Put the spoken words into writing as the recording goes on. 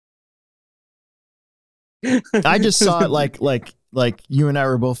I just saw it like you and I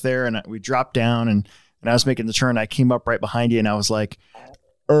were both there, and we dropped down, and I was making the turn. I came up right behind you, and I was like,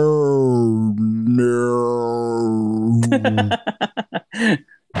 "Oh no!"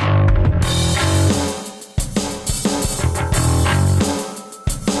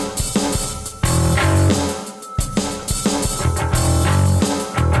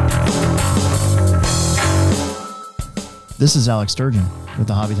 This is Alex Sturgeon with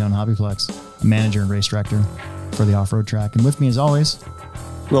the Hobbytown Hobbyplex, a manager and race director for the off-road track. And with me, as always,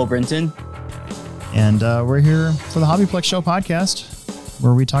 Will Brinton. And we're here for the Hobbyplex Show podcast,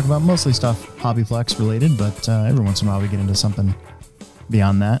 where we talk about mostly stuff Hobbyplex related, but every once in a while we get into something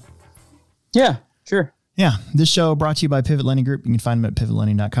beyond that. Yeah, sure. Yeah, this show brought to you by Pivot Lending Group. You can find them at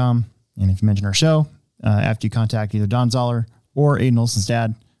pivotlending.com. And if you mention our show, after you contact either Don Zoller or Aiden Olson's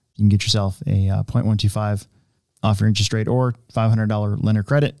dad, you can get yourself a 0.125 off your interest rate or $500 lender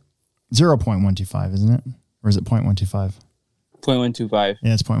credit. 0.125, isn't it? Or is it 0.125? 0.125.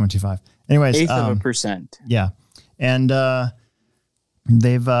 Yeah, it's 0.125. Anyways, eighth of a percent. Yeah, and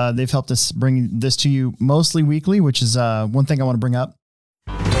they've helped us bring this to you mostly weekly, which is one thing I want to bring up.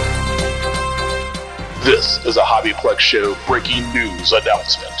 This is a Hobbyplex Show breaking news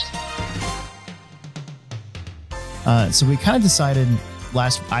announcement. So we kind of decided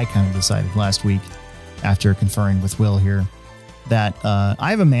last week, after conferring with Will here, that I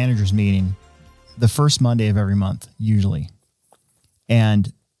have a manager's meeting the first Monday of every month, usually.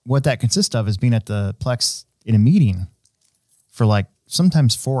 And what that consists of is being at the Plex in a meeting for like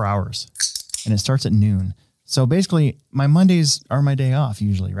sometimes 4 hours, and it starts at noon. So basically my Mondays are my day off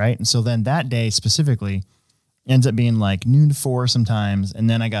usually, right? And so then that day specifically ends up being like noon to 4 sometimes. And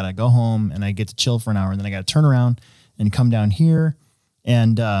then I got to go home and I get to chill for an hour, and then I got to turn around and come down here.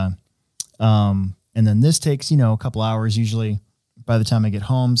 And then this takes, a couple hours usually by the time I get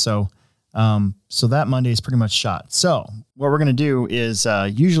home. So that Monday is pretty much shot. So what we're going to do is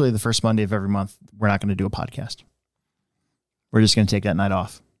usually the first Monday of every month, we're not going to do a podcast. We're just going to take that night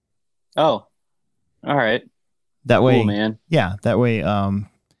off. Oh, all right. That way, cool, man. Yeah. That way,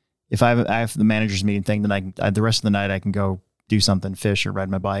 if I have the manager's meeting thing, then the rest of the night I can go do something, fish or ride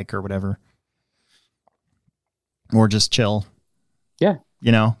my bike or whatever, or just chill. Yeah.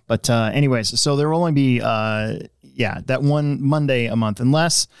 But anyways, so there will only be, that one Monday a month,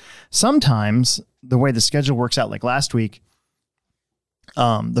 unless sometimes the way the schedule works out, like last week,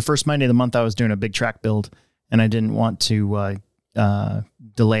 the first Monday of the month, I was doing a big track build and I didn't want to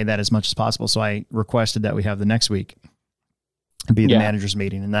delay that as much as possible. So I requested that we have the next week be the manager's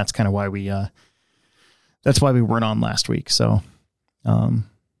meeting. And that's kind of why we weren't on last week. So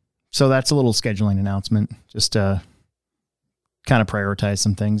that's a little scheduling announcement, just kind of prioritize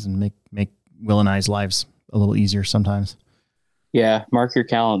some things and make Will and I's lives a little easier sometimes. Yeah. Mark your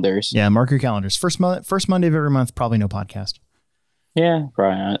calendars. Yeah. Mark your calendars. First Monday of every month, probably no podcast. Yeah,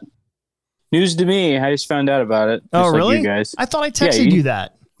 probably not. News to me. I just found out about it. Oh, really? Like you guys. I thought I texted you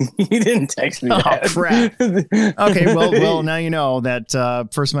that. You didn't text me that. Oh, crap. Okay. Well, now you know that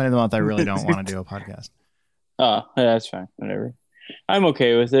first Monday of the month, I really don't want to do a podcast. Oh, yeah, that's fine. Whatever. I'm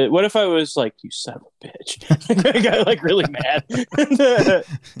okay with it. What if I was like, you son of a bitch? I got like really mad.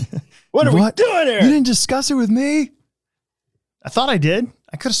 What are we doing here? You didn't discuss it with me? I thought I did.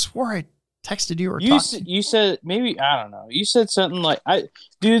 I could have swore I texted you or you said, maybe, I don't know. You said something like,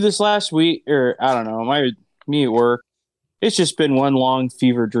 this last week, or I don't know, me at work, it's just been one long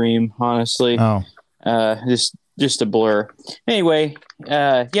fever dream, honestly. Oh. Just a blur. Anyway,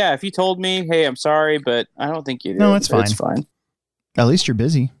 if you told me, hey, I'm sorry, but I don't think you did. No, it's fine. It's fine. At least you're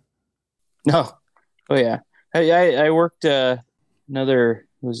busy. No. Oh, yeah. I worked another,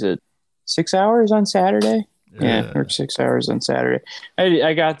 was it 6 hours on Saturday? Yeah, I worked 6 hours on Saturday.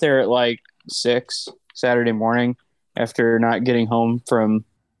 I got there at like 6 Saturday morning after not getting home from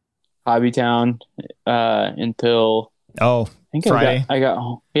Hobbytown until Friday. I got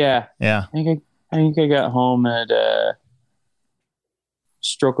home. Yeah. Yeah. I think I got home at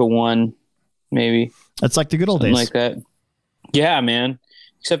stroke of 1, maybe. That's like the good old Something days. like that. Yeah, man.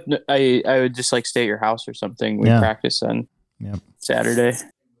 Except I would just like stay at your house or something. We practice on Saturday.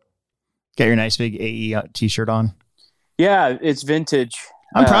 Got your nice big AE t-shirt on. Yeah, it's vintage.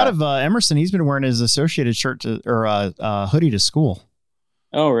 I'm proud of Emerson. He's been wearing his associated shirt or hoodie to school.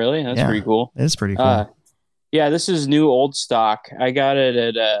 Oh, really? That's pretty cool. It's pretty cool. Yeah, this is new old stock. I got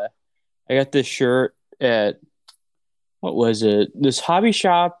it at I got this shirt at, what was it? This hobby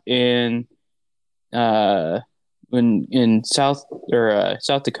shop in South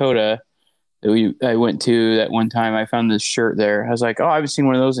Dakota that I went to that one time. I found this shirt there. I was like, oh, I haven't seen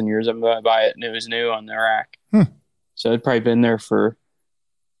one of those in years. I'm going to buy it. And it was new on the rack. So it'd probably been there for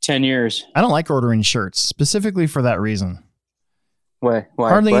 10 years. I don't like ordering shirts specifically for that reason. Why?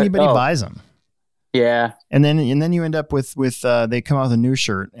 Hardly What? anybody buys them. Yeah. And then you end up with they come out with a new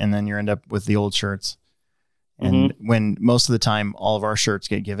shirt, and then you end up with the old shirts. And when most of the time, all of our shirts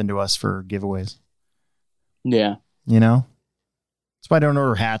get given to us for giveaways. Yeah. You know? That's why I don't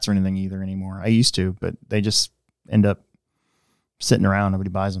order hats or anything either anymore. I used to, but they just end up sitting around.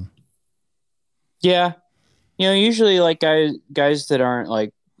 Nobody buys them. Yeah. Usually like guys that aren't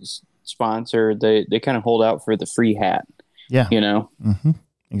like sponsored, they kind of hold out for the free hat. Yeah. Mm-hmm.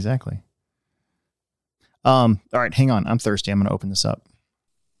 Exactly. All right, hang on. I'm thirsty. I'm going to open this up.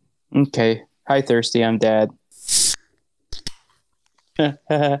 Okay. Hi, Thirsty. I'm Dad. Hey,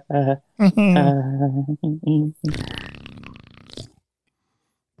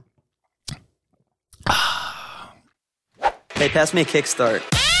 pass me a kickstart.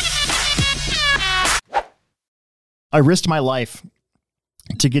 I risked my life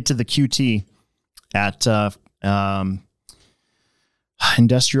to get to the QT at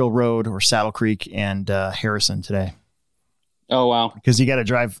Industrial Road or Saddle Creek and Harrison today. Oh, wow. Because you got to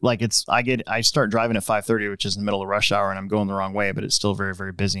drive I start driving at 5:30, which is in the middle of rush hour, and I'm going the wrong way, but it's still very,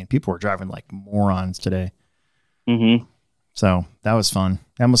 very busy. And people were driving like morons today. Mm-hmm. So that was fun.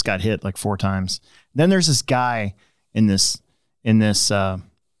 I almost got hit like 4 times. Then there's this guy in this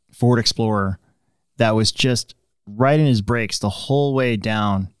Ford Explorer that was just right in his brakes the whole way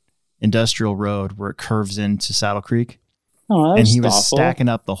down Industrial Road where it curves into Saddle Creek. Oh, and he was stacking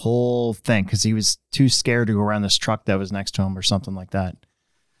up the whole thing because he was too scared to go around this truck that was next to him or something like that.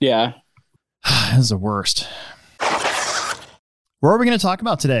 Yeah. This is the worst. What are we going to talk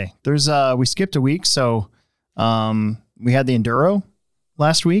about today? We skipped a week. So we had the Enduro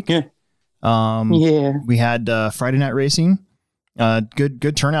last week. Yeah. We had Friday night racing.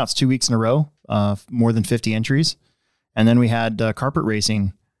 Good turnouts 2 weeks in a row. More than 50 entries. And then we had carpet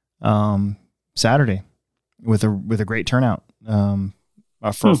racing Saturday with a great turnout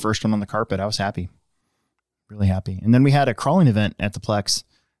for first one on the carpet. I was happy, really happy. And then we had a crawling event at the Plex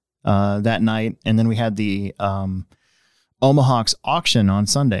that night. And then we had the Omahawks auction on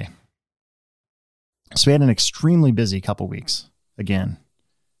Sunday. So we had an extremely busy couple weeks again.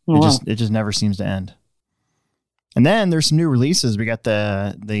 It just never seems to end. And then there's some new releases. We got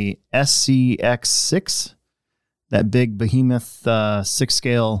the SCX6, that big behemoth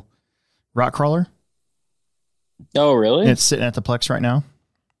 6-scale rock crawler. Oh, really? It's sitting at the Plex right now.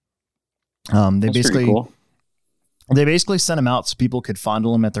 They basically sent them out so people could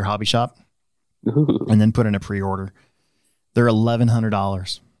fondle them at their hobby shop. Ooh. And then put in a pre-order. They're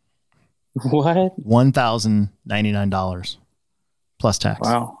 $1,100. What? $1,099 plus tax.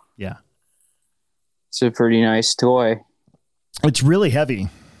 Wow. Yeah. It's a pretty nice toy. It's really heavy.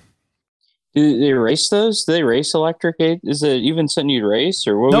 Do they race those? Do they race electric? Is it even something you'd race,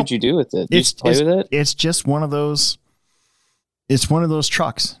 or what would you do with it? Do you just play with it? It's just one of those. It's one of those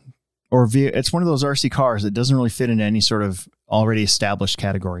trucks, it's one of those RC cars that doesn't really fit into any sort of already established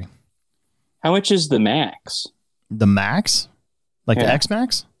category. How much is the Max? The Max, the X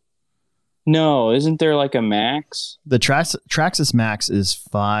Max? No, isn't there like a Max? The Traxxas Max is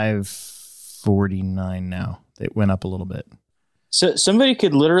 $549 now. It went up a little bit. So somebody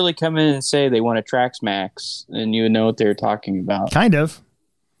could literally come in and say they want a Trax Max, and you would know what they're talking about. Kind of.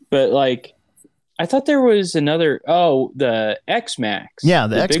 But I thought there was another. Oh, the X Max. Yeah,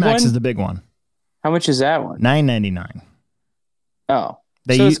 the X Max is the big one. How much is that one? $999. Oh,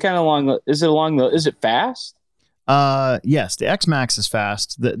 so it's kind of long. Is it along the? Is it fast? Yes, the X Max is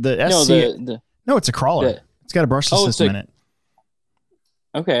fast. The SC. No, it's a crawler. It's got a brushless system in it.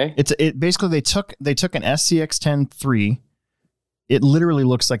 Okay. It basically they took an SCX-10 It literally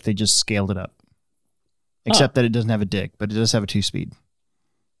looks like they just scaled it up, except that it doesn't have a dig, but it does have a 2-speed.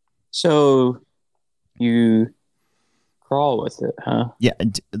 So you crawl with it, huh? Yeah.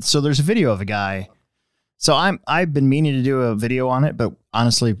 So there's a video of a guy. So I've been meaning to do a video on it, but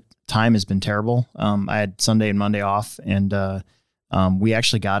honestly, time has been terrible. I had Sunday and Monday off, and we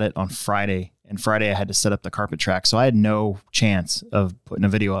actually got it on Friday. And Friday I had to set up the carpet track, so I had no chance of putting a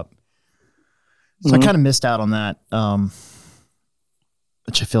video up. So I kind of missed out on that.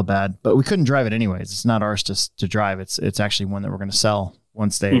 Which I feel bad, but we couldn't drive it anyways. It's not ours to drive. It's actually one that we're going to sell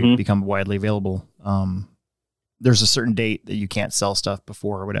once they become widely available. There's a certain date that you can't sell stuff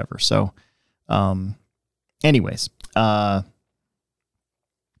before or whatever. So, anyways, but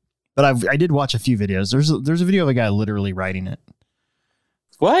I did watch a few videos. There's a video of a guy literally riding it.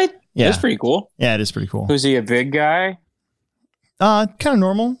 What? Yeah. That's pretty cool. Yeah, it is pretty cool. Was he a big guy? Kind of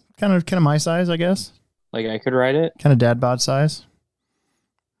normal, kind of my size, I guess. Like I could ride it? Kind of dad bod size.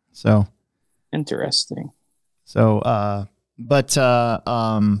 So interesting. So But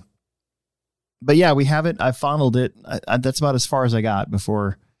yeah, we have it. I fondled it. That's about as far as I got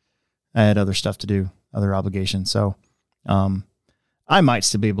before I had other stuff to do, other obligations. So, I might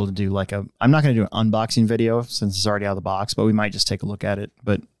still be able to do I'm not going to do an unboxing video since it's already out of the box, but we might just take a look at it.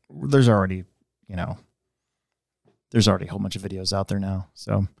 But there's already, there's already a whole bunch of videos out there now.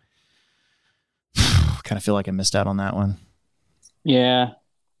 So kind of feel like I missed out on that one. Yeah,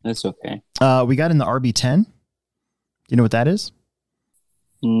 that's okay. We got in the RB10. You know what that is?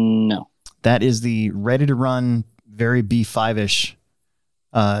 No. That is the ready to run, very B5-ish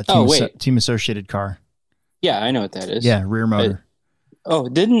team associated car. Yeah, I know what that is. Yeah, rear motor.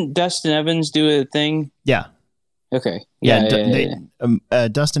 Didn't Dustin Evans do a thing? Yeah. Okay. Yeah.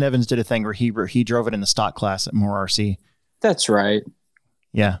 Dustin Evans did a thing where he drove it in the stock class at More RC. That's right.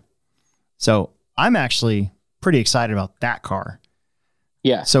 Yeah. So I'm actually pretty excited about that car.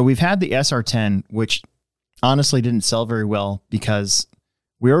 Yeah. So we've had the SR10, which honestly didn't sell very well because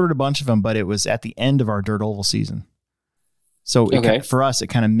we ordered a bunch of them, but it was at the end of our dirt oval season. So for us, it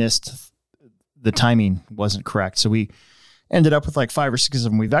kind of missed, the timing wasn't correct. So we ended up with 5 or 6 of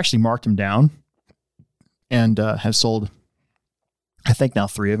them. We've actually marked them down and have sold, I think now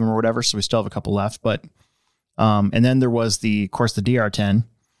 3 of them or whatever. So we still have a couple left, but, and then there was the DR10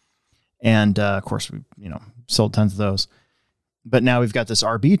 and of course we, sold tons of those, but now we've got this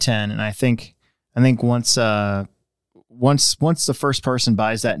RB10. And I think once the first person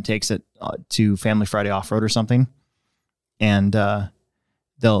buys that and takes it to Family Friday Off-Road or something, and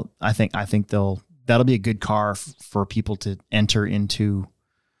that'll be a good car for people to enter into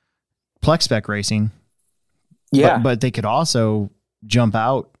Plex Spec racing. Yeah. But they could also jump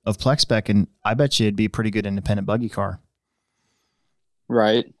out of Plex Spec, and I bet you it'd be a pretty good independent buggy car.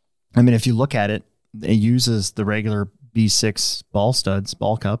 Right. I mean, if you look at it, it uses the regular B6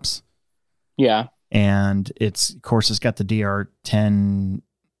 ball cups. Yeah. And it's got the DR10,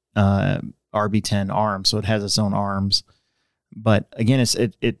 RB10 arms. So it has its own arms, but again,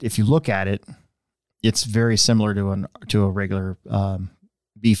 if you look at it, it's very similar to a regular,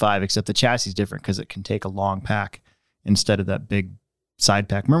 B5, except the chassis is different because it can take a long pack instead of that big side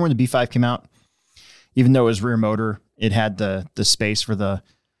pack. Remember when the B5 came out? Even though it was rear motor, it had the space for the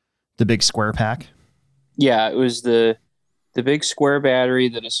big square pack. Yeah, it was the big square battery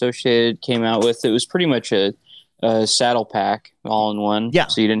that Associated came out with. It was pretty much a saddle pack all in one. Yeah.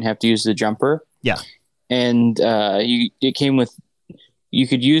 So you didn't have to use the jumper. Yeah. And it came with, you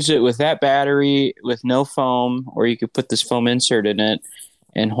could use it with that battery with no foam, or you could put this foam insert in it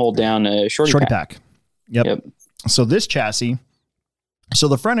and hold down a shorty pack. Yep. So this chassis, so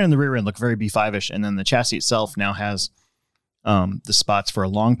the front end and the rear end look very B5-ish, and then the chassis itself now has the spots for a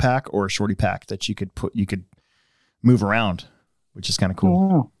long pack or a shorty pack that you could move around, which is kind of cool.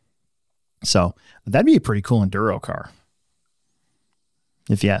 Oh, wow. So that'd be a pretty cool enduro car,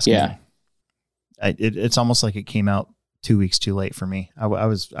 if you ask me. It's almost like it came out 2 weeks too late for me. I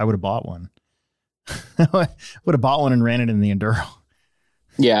would have bought one. I would have bought one and ran it in the enduro.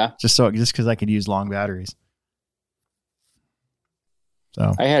 Yeah. Just because I could use long batteries.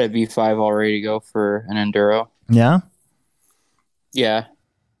 So I had a V5 all ready to go for an enduro. Yeah. Yeah.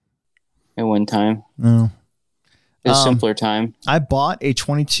 At one time. No. A simpler time. I bought a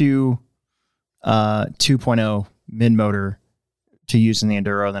 22 2.0 mid motor to use in the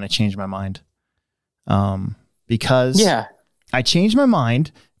enduro. Then I changed my mind. Because I changed my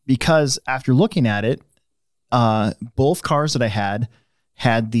mind because after looking at it, both cars that I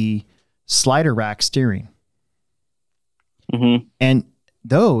had the slider rack steering. Mm-hmm. And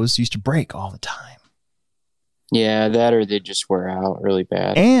those used to break all the time. Yeah, that or they just wear out really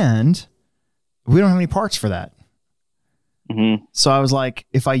bad. And we don't have any parts for that. Mm-hmm. So I was like,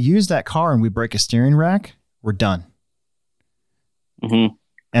 if I use that car and we break a steering rack, we're done. Mm-hmm.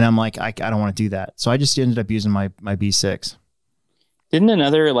 And I'm like, I don't want to do that. So I just ended up using my B6. Didn't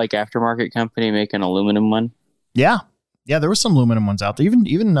another aftermarket company make an aluminum one? Yeah. Yeah, there were some aluminum ones out there.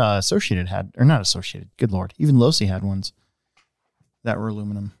 Even Associated had, or not Associated, good Lord. Even Losi had ones that were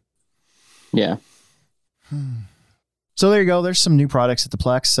aluminum. Yeah. So there you go. There's some new products at the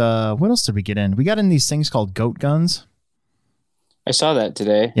Plex. What else did we get in? We got in these things called goat guns. I saw that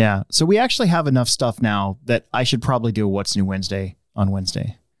today. Yeah. So we actually have enough stuff now that I should probably do a What's New Wednesday on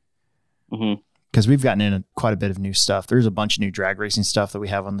Wednesday. Mm-hmm. Because we've gotten in quite a bit of new stuff. There's a bunch of new drag racing stuff that we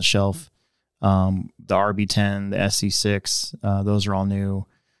have on the shelf. The RB10, the SC6, those are all new.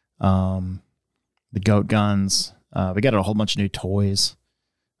 The goat guns. We got a whole bunch of new toys,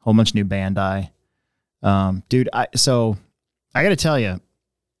 a whole bunch of new Bandai. Dude, I got to tell you,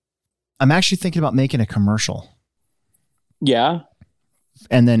 I'm actually thinking about making a commercial. Yeah.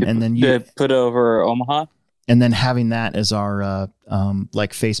 And then you put over Omaha. and then having that as our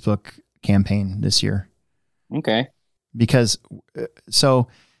like Facebook campaign this year. Okay. Because so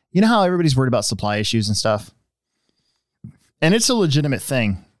you know how everybody's worried about supply issues and stuff, and it's a legitimate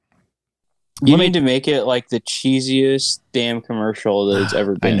thing. You need to make it like the cheesiest damn commercial that it's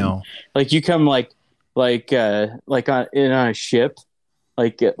ever been. I know. Like you come like on a ship,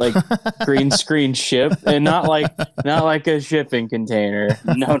 like green screen ship, and not like a shipping container.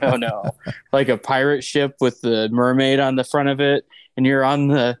 No. Like a pirate ship with the mermaid on the front of it, and you're on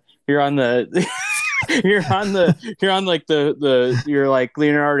like Leonardo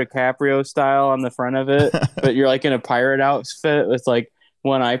DiCaprio style on the front of it, but you're like in a pirate outfit with like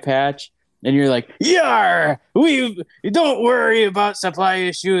one eye patch. And you're like, "Yar! Don't worry about supply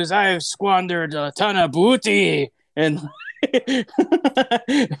issues. I've squandered a ton of booty." And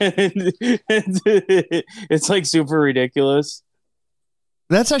it's like super ridiculous.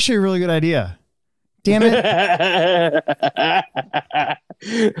 That's actually a really good idea. Damn it.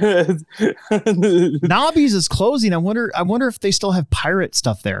 Nobby's is closing. I wonder if they still have pirate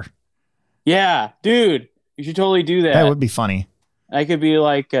stuff there. Yeah, dude. You should totally do that. That would be funny. I could be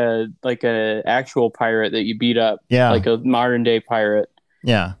like a actual pirate that you beat up. Yeah. Like a modern day pirate.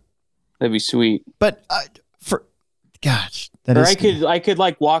 Yeah. That'd be sweet. But I could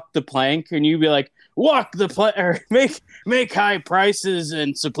like walk the plank, and you'd be like, walk the plank, or make high prices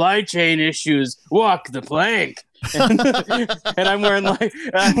and supply chain issues. Walk the plank. And I'm wearing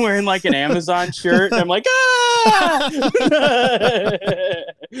like an Amazon shirt. And I'm like, ah!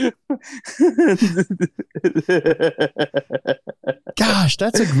 Gosh,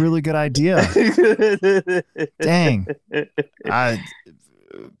 that's a really good idea. Dang.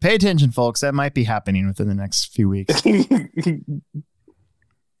 Pay attention, folks. That might be happening within the next few weeks.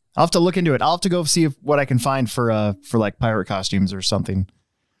 I'll have to look into it. I'll have to go see what I can find for like pirate costumes or something.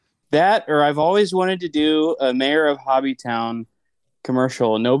 That, or I've always wanted to do a Mayor of Hobbytown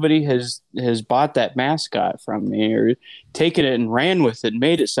commercial. Nobody has bought that mascot from me or taken it and ran with it and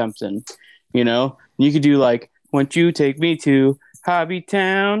made it something. You know, you could do like, "Won't you take me to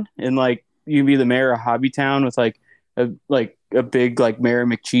Hobbytown?" And like you be the Mayor of Hobbytown with like a big like Mayor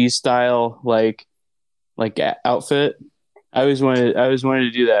McCheese style like outfit. I always wanted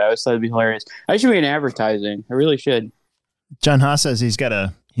to do that. I always thought it'd be hilarious. I should be in advertising. I really should. John Haas says he's got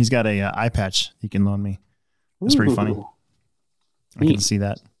a eye patch he can loan me. It's pretty funny. I can see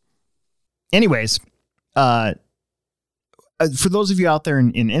that. Anyways, for those of you out there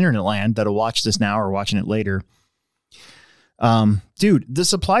in internet land that'll watch this now or watching it later, dude, the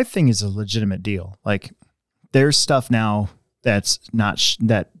supply thing is a legitimate deal. Like, there's stuff now that's not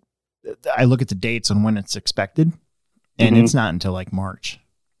that I look at the dates on when it's expected, and it's not until like March.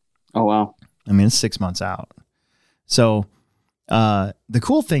 Oh wow! I mean, it's 6 months out. So the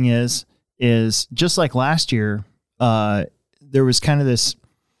cool thing is just like last year, there was kind of this.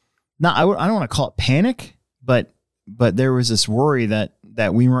 I don't want to call it panic, but there was this worry that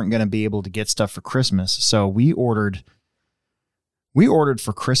we weren't going to be able to get stuff for Christmas. So we ordered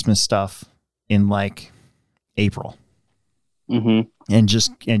for Christmas stuff in like April, and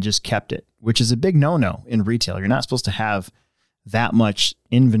just kept it, which is a big no-no in retail. You're not supposed to have that much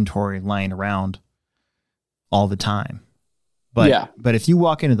inventory lying around all the time. But if you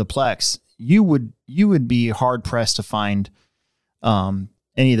walk into the Plex, you would be hard pressed to find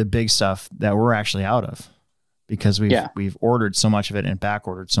any of the big stuff that we're actually out of, because we've ordered so much of it and back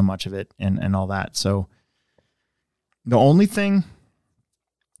ordered so much of it and all that. So the only thing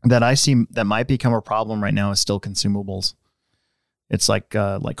that I see that might become a problem right now is still consumables. It's like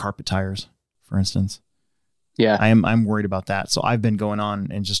carpet tires, for instance. Yeah. I'm worried about that. So I've been going on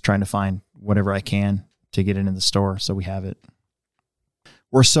and just trying to find whatever I can to get it in the store so we have it.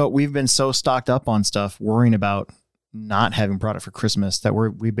 We've been so stocked up on stuff, worrying about not having product for Christmas, that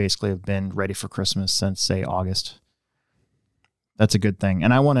we basically have been ready for Christmas since, say, August. That's a good thing.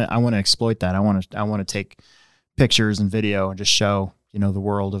 And I want to exploit that. I want to take pictures and video and just show, the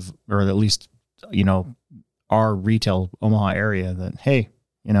world of, or at least, our retail Omaha area that, hey,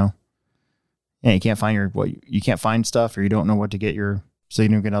 you can't find you can't find stuff, or you don't know what to get your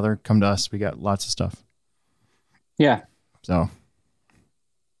significant other, come to us. We got lots of stuff. Yeah. So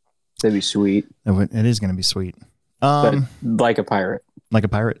that'd be sweet. It is going to be sweet. But like a pirate. Like a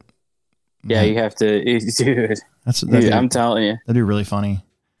pirate. Yeah, you have to, dude. I'm telling you, that'd be really funny.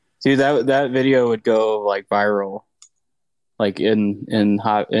 Dude, that video would go like viral, like in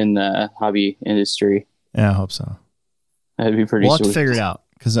the hobby industry. Yeah, I hope so. That'd be pretty. We'll sweet. have to figure it out,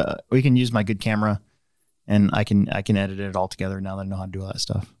 because we can use my good camera, and I can edit it all together now that I know how to do all that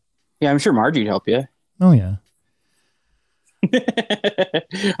stuff. Yeah, I'm sure Margie'd help you. Oh yeah.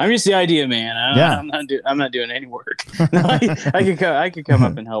 I'm just the idea man. I'm not doing any work. I could come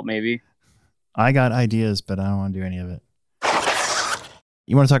up and help maybe. I got ideas, but I don't want to do any of it.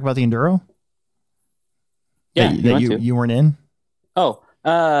 You want to talk about the Enduro? Yeah, you weren't in. Oh,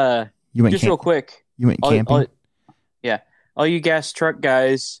 you went just real quick. You went camping. All you gas truck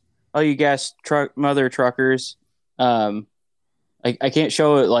guys, all you gas truck mother truckers. I can't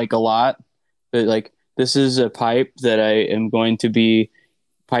show it like a lot, but like this is a pipe that I am going to be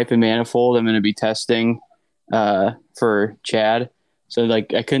pipe and manifold. I'm going to be testing for Chad. So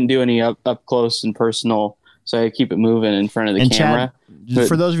like I couldn't do any up close and personal, so I keep it moving in front of the camera. Chad,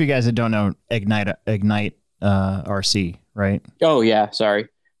 for those of you guys that don't know, Ignite RC, right? Oh yeah, sorry.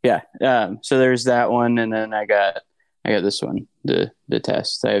 Yeah. So there's that one, and then I got this one, the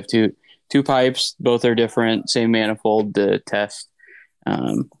test. I have two pipes, both are different, same manifold to test.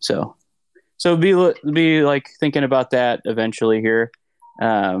 So be like thinking about that eventually here.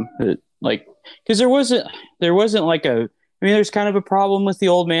 Like, because there wasn't like there's kind of a problem with the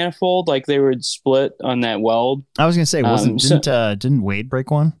old manifold, like they would split on that weld. I was gonna say, didn't Wade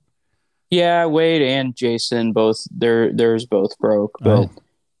break one? Yeah, Wade and Jason both theirs both broke, but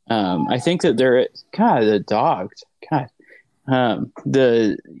I think that the dog.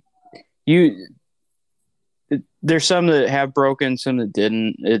 There's some that have broken, some that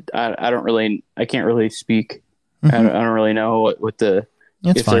didn't. I can't really speak. Mm-hmm. I don't really know what there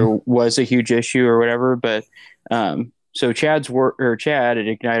was a huge issue or whatever, but so Chad at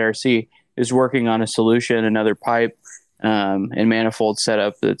Ignite RC is working on a solution, another pipe and manifold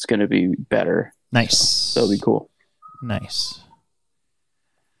setup that's going to be better. Nice. So that'll be cool. Nice.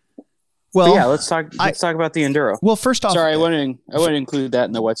 Well, but yeah, let's talk about the Enduro. Well, first off, sorry, I want to include that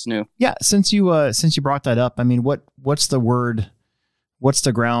in the what's new. Yeah, since you brought that up, I mean, what's the word? What's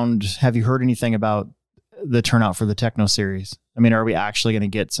the ground? Have you heard anything about the turnout for the Techno Series? I mean, are we actually going to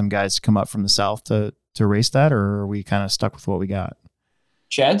get some guys to come up from the south to race that, or are we kind of stuck with what we got?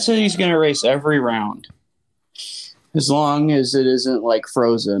 Chad said he's going to race every round, as long as it isn't like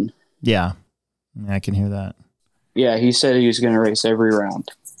frozen. Yeah, I can hear that. Yeah, he said he was going to race every round.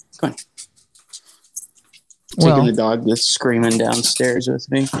 Come on. Taking the dog that's screaming downstairs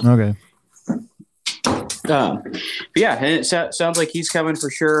with me. Okay. Yeah, and it sounds like he's coming for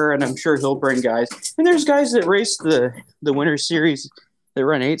sure, and I'm sure he'll bring guys. And there's guys that race the Winter Series that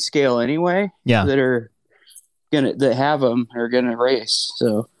run 8 scale anyway. Yeah. That have them are gonna race.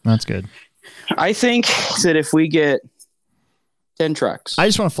 So that's good. I think that if we get 10 trucks, I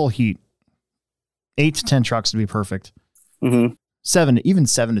just want a full heat. 8 to 10 trucks would be perfect. Mm-hmm. 7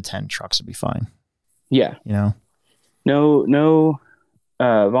 to 10 trucks would be fine. Yeah. No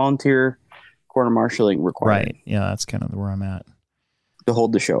volunteer quarter marshaling required. Right. Yeah, that's kind of where I'm at. To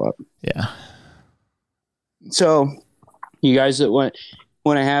hold the show up. Yeah. So you guys that want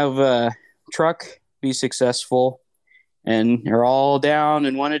to have a truck be successful and are all down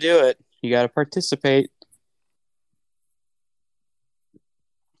and want to do it, you got to participate.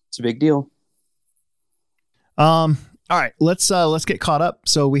 It's a big deal. All right, let's get caught up.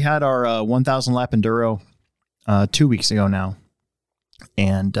 So we had our 1,000 lap enduro 2 weeks ago now,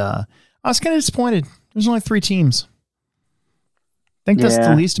 and I was kind of disappointed. There's only 3 teams. I think that's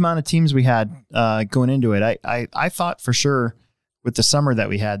the least amount of teams we had going into it. I thought for sure with the summer that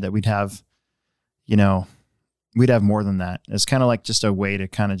we had that we'd have more than that. It's kind of like just a way to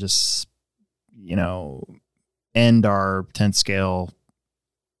kind of just end our 10 scale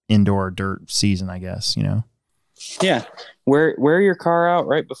indoor dirt season, I guess. Yeah. Wear your car out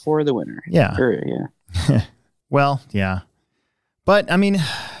right before the winter. Yeah. Sure, yeah. Well, yeah. But I mean,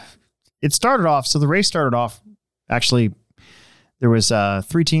 it started off. So the race started off, actually, there was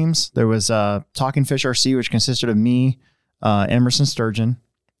 3 teams. There was Talking Fish RC, which consisted of me, Emerson Sturgeon,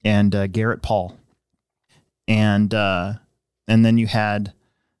 and Garrett Paul. And then you had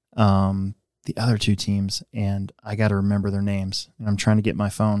the other 2 teams, and I got to remember their names. And I'm trying to get my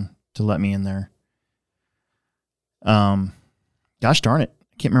phone to let me in there. Gosh darn it.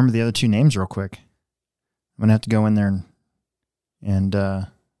 I can't remember the other 2 names real quick. I'm going to have to go in there and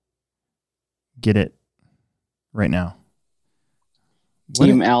get it right now.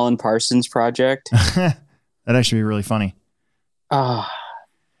 Team Alan Parsons Project. That'd actually be really funny.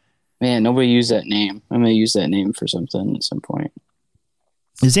 Man, nobody used that name. I'm going to use that name for something at some point.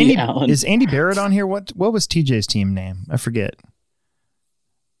 Is Andy Barrett on here? What was TJ's team name? I forget.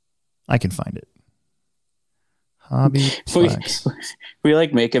 I can find it. Hobby Flex. We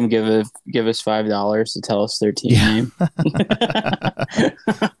like make them give us $5 to tell us their team name.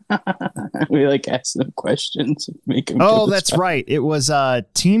 We like ask them questions. Make them. Oh, that's right. It was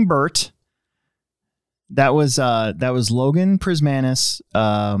Team Bert, That was Logan Prismanis,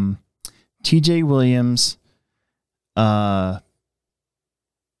 TJ Williams, the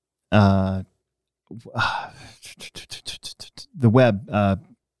Webb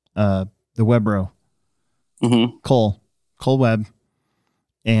row, Cole Webb,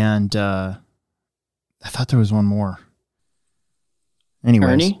 and I thought there was one more. Anyways,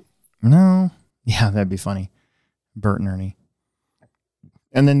 Ernie? No, yeah, that'd be funny. Bert and Ernie,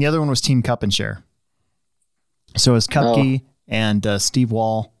 and then the other one was Team Cup and Share. So it was Cupkey and Steve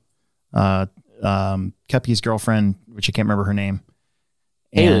Wall, Cupkey's girlfriend, which I can't remember her name.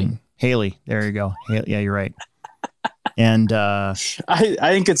 And Haley. There you go. Yeah, you're right. And I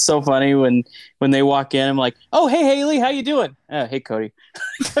think it's so funny when they walk in. I'm like, "Oh, hey Haley, how you doing?" Hey Cody.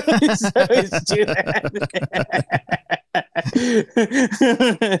 Always do that.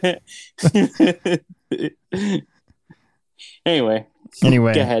 Anyway,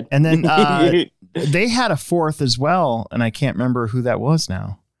 go ahead. And then they had a fourth as well, and I can't remember who that was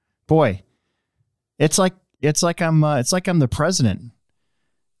now. Boy, it's like I'm the president.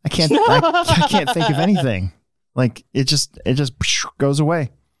 I can't think of anything. Like it just goes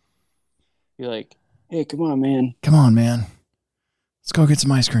away. You're like, hey, come on, man. Let's go get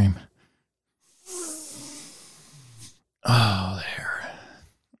some ice cream. Oh, there.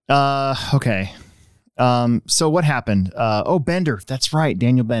 Okay. So what happened? Bender. That's right.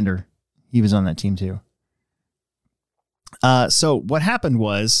 Daniel Bender. He was on that team too. So what happened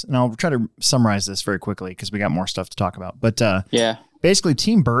was, and I'll try to summarize this very quickly because we got more stuff to talk about, but, basically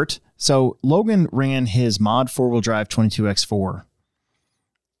Team Bert. So Logan ran his mod 4-wheel drive 22X4,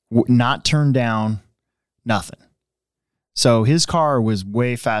 not turned down, nothing. So his car was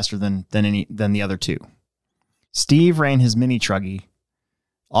way faster than the other two. Steve ran his mini truggy,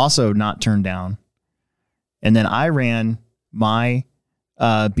 also not turned down. And then I ran my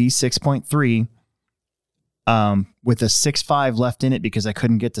B6.3 with a 6.5 left in it because I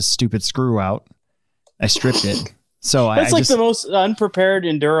couldn't get the stupid screw out. I stripped it. So that's the most unprepared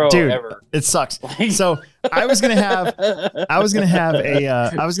enduro ever. It sucks. So I was gonna have a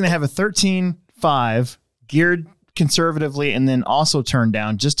 13.5 geared conservatively and then also turned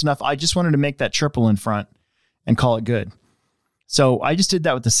down just enough. I just wanted to make that triple in front and call it good. So I just did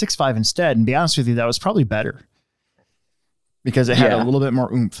that with the 6.5 instead. And to be honest with you, that was probably better because it had a little bit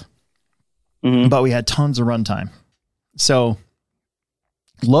more oomph, but we had tons of runtime. So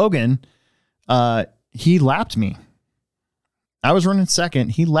Logan, he lapped me. I was running second.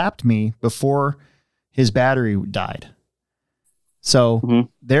 He lapped me before his battery died. So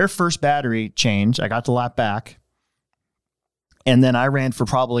their first battery change, I got the lap back. And then I ran for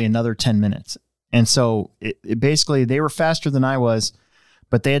probably another 10 minutes. And so it basically, they were faster than I was,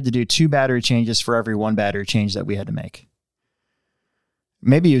 but they had to do 2 battery changes for every 1 battery change that we had to make.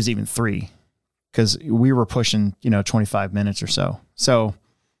 Maybe it was even 3 because we were pushing, 25 minutes or so. So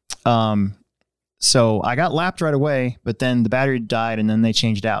I got lapped right away, but then the battery died and then they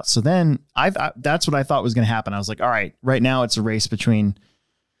changed out. So then that's what I thought was going to happen. I was like, all right, right now it's a race between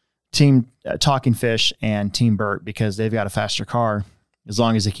Team Talking Fish and Team Bert because they've got a faster car as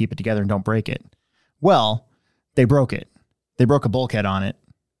long as they keep it together and don't break it. Well, they broke it. They broke a bulkhead on it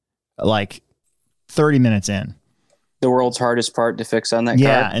like 30 minutes in. The world's hardest part to fix on that car.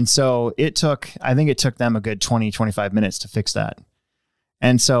 Yeah. And so I think it took them a good 20, 25 minutes to fix that.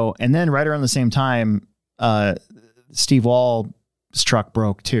 And then right around the same time, Steve Wall's truck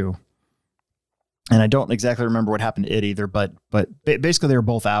broke too. And I don't exactly remember what happened to it either, but basically they were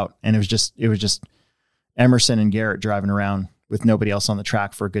both out and it was just Emerson and Garrett driving around with nobody else on the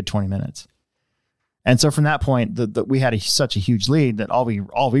track for a good 20 minutes. And so from that point, we had such a huge lead that all we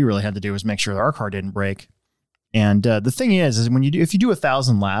really had to do was make sure that our car didn't break. And the thing is if you do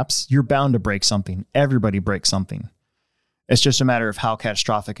 1,000 laps, you're bound to break something. Everybody breaks something. It's just a matter of how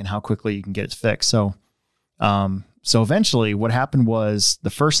catastrophic and how quickly you can get it fixed. So eventually what happened was the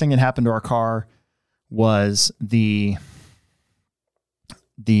first thing that happened to our car was the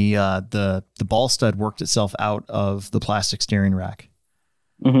ball stud worked itself out of the plastic steering rack.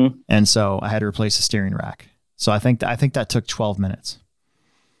 And so I had to replace the steering rack. So I think that took 12 minutes.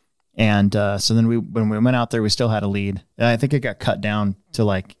 And so then when we went out there, we still had a lead. And I think it got cut down to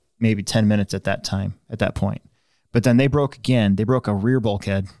like maybe 10 minutes at that point. But then they broke again. They broke a rear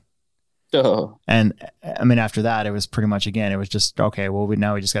bulkhead. Oh. And I mean, after that, it was pretty much again, it was just, okay, well,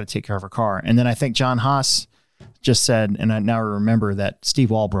 now we just got to take care of our car. And then I think John Haas just said, and I now remember that Steve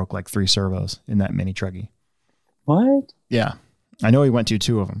Wall broke like 3 servos in that mini truggy. What? Yeah. I know he went to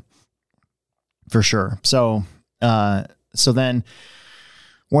 2 of them for sure. So then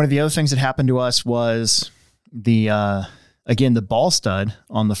one of the other things that happened to us was the ball stud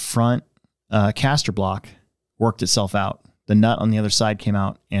on the front caster block worked itself out. The nut on the other side came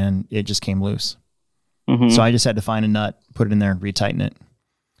out and it just came loose. Mm-hmm. So I just had to find a nut, put it in there and retighten it.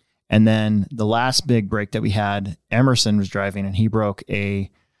 And then the last big break that we had, Emerson was driving and he broke a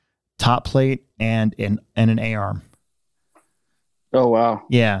top plate and an A-arm. Oh, wow.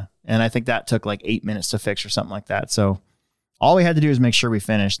 Yeah. And I think that took like 8 minutes to fix or something like that. So all we had to do is make sure we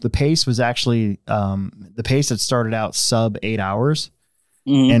finished. The pace was actually, the pace had started out sub 8 hours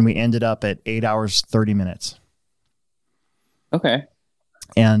and we ended up at 8 hours, 30 minutes. Okay.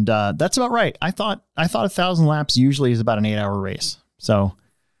 And that's about right. I thought 1,000 laps usually is about an 8-hour race. So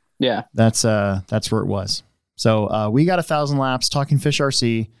yeah, that's where it was. So we got 1,000 laps. Talking Fish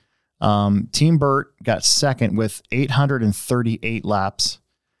RC. Team Burt got second with 838 laps.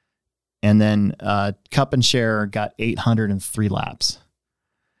 And then Cup and Share got 803 laps.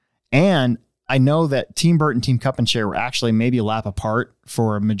 And I know that Team Burt and Team Cup and Share were actually maybe a lap apart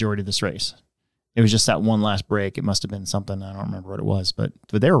for a majority of this race. It was just that one last break. It must have been something. I don't remember what it was, but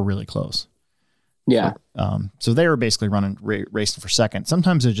they were really close. Yeah. So they were basically racing for second.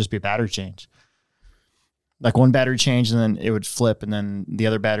 Sometimes it would just be a battery change. Like one battery change and then it would flip and then the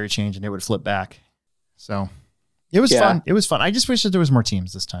other battery change and it would flip back. So it was fun. It was fun. I just wish that there was more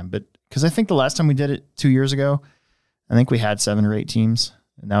teams this time, but because I think the last time we did it 2 years ago, I think we had 7 or 8 teams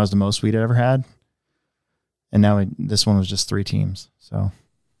and that was the most we'd ever had. And now this one was just 3 teams. So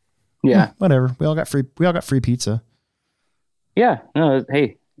yeah, whatever. We all got free pizza. Yeah. No,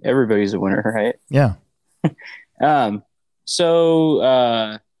 hey, everybody's a winner, right? Yeah.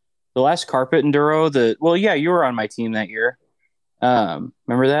 So the last carpet enduro, you were on my team that year.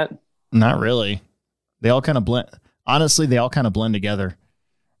 Remember that? Not really. They all kind of blend. Honestly, they all kind of blend together.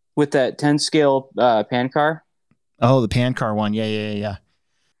 With that 10 scale pan car? Oh, the pan car one. Yeah.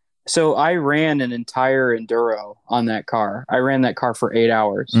 So I ran an entire enduro on that car. I ran that car for 8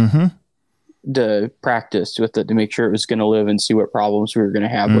 hours to practice with it to make sure it was going to live and see what problems we were going to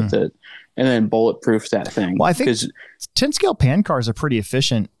have with it. And then bulletproof that thing. Well, I think 10 scale pan cars are pretty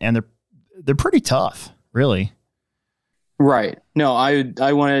efficient and they're pretty tough, really. Right. No,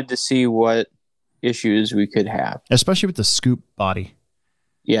 I wanted to see what issues we could have. Especially with the scoop body.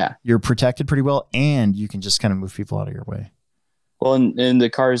 Yeah. You're protected pretty well and you can just kind of move people out of your way. Well, and the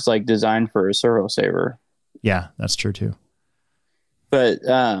car's like designed for a servo saver. Yeah, that's true too. But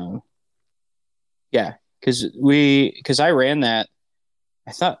yeah, because I ran that.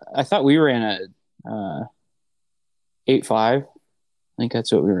 I thought we ran a 8.5. I think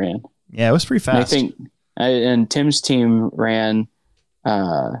that's what we ran. Yeah, it was pretty fast. And Tim's team ran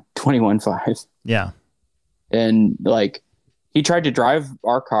 21.5. Yeah, and like he tried to drive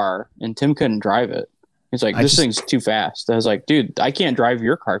our car, and Tim couldn't drive it. He's like, "This thing's too fast." I was like, "Dude, I can't drive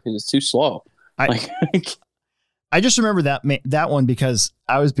your car because it's too slow." I just remember that one because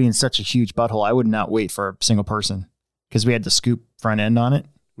I was being such a huge butthole. I would not wait for a single person because we had the scoop front end on it.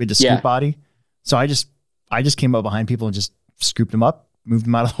 We had the scoop body. So I just came up behind people and just scooped them up, moved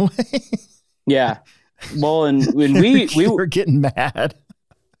them out of the way. Yeah. Well, and when we were getting mad.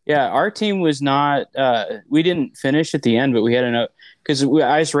 Yeah. Our team was not, we didn't finish at the end, but we had enough because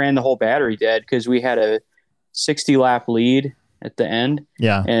I just ran the whole battery dead because we had a 60 lap lead at the end.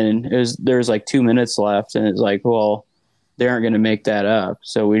 Yeah. And there was like 2 minutes left and it's like, well, they aren't going to make that up.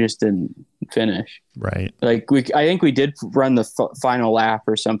 So we just didn't finish. Right. Like I think we did run the final lap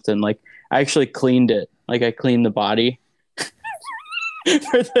or something. Like I actually cleaned it. Like I cleaned the body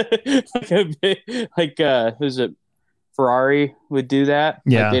for who's it? Ferrari would do that.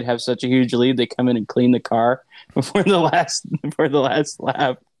 Yeah. Like they'd have such a huge lead. They come in and clean the car before the last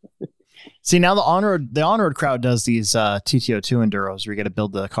lap. See, now the on-road crowd does these TTO2 enduros where you got to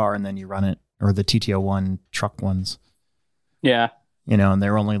build the car and then you run it, or the TTO1 truck ones. Yeah. You know, and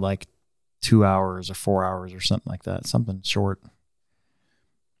they're only like 2 hours or 4 hours or something like that. Something short.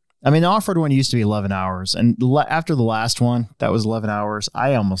 I mean, the off-road one used to be 11 hours. And after the last one, that was 11 hours.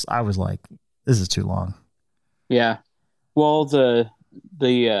 I was like, this is too long. Yeah. Well, the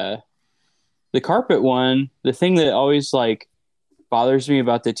carpet one, the thing that always like bothers me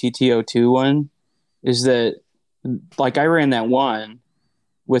about the TTO2 one is that like I ran that one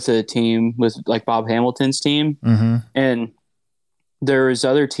with a team with like Bob Hamilton's team. Mm-hmm. And there was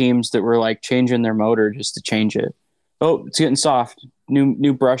other teams that were like changing their motor just to change it. Oh, it's getting soft.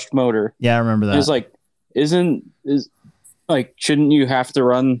 New brushed motor. Yeah, I remember that. It's like, shouldn't you have to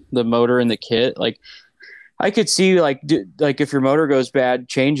run the motor in the kit? Like, I could see like if your motor goes bad,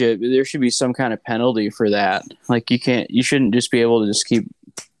 change it. There should be some kind of penalty for that. Like you shouldn't just be able to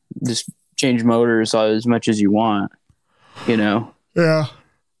just change motors as much as you want, you know? Yeah.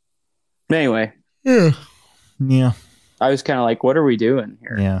 Anyway. Yeah. Yeah. I was kind of like, what are we doing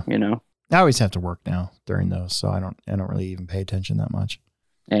here? Yeah. You know? I always have to work now during those, so I don't really even pay attention that much.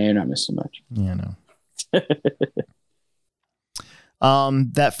 And you're not missing much. Yeah, no.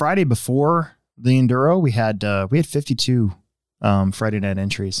 That Friday before the Enduro, we had 52 Friday night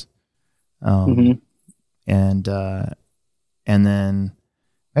entries. And then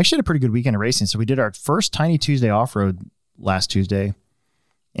we actually had a pretty good weekend of racing. So we did our first Tiny Tuesday off-road last Tuesday,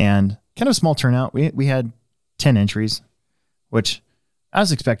 and kind of a small turnout. We had 10 entries, which I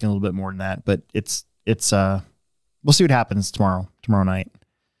was expecting a little bit more than that, but it's we'll see what happens tomorrow night.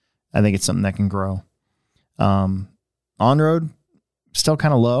 I think it's something that can grow. On-road, still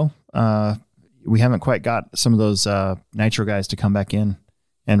kind of low. We haven't quite got some of those nitro guys to come back in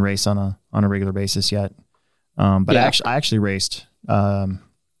and race on a regular basis yet. But I actually raced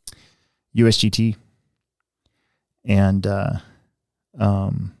USGT and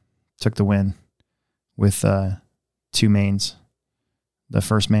took the win with 2 mains, the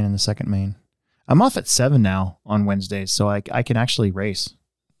first main and the second main. I'm off at 7 now on Wednesdays, so I can actually race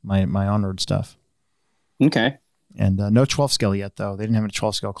my on-road stuff. Okay. And no 12 scale yet, though. They didn't have a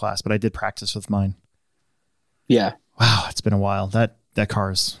 12 scale class, but I did practice with mine. Yeah. Wow, it's been a while. That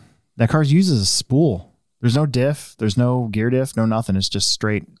car uses a spool. There's no diff. There's no gear diff. No nothing. It's just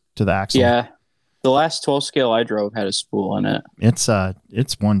straight to the axle. Yeah. The last 12 scale I drove had a spool in it. It's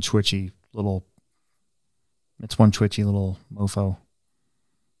one twitchy little mofo.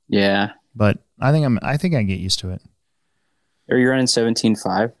 Yeah. But I think I can get used to it. Are you running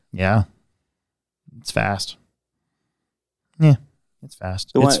 17.5? Yeah. It's fast. Yeah, it's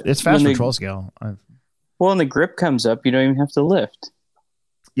fast. It's fast for 12 scale. Well, when the grip comes up, you don't even have to lift.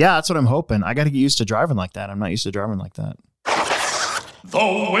 Yeah, that's what I'm hoping. I got to get used to driving like that. I'm not used to driving like that.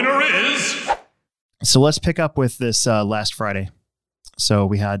 The winner is... So let's pick up with this last Friday. So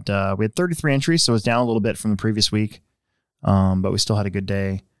we had 33 entries, so it was down a little bit from the previous week, but we still had a good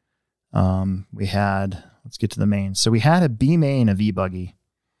day. Let's get to the main. So we had a B main of E-Buggy.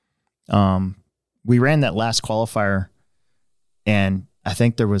 We ran that last qualifier, and I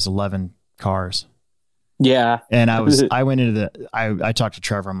think there was 11 cars. Yeah. And I went into I talked to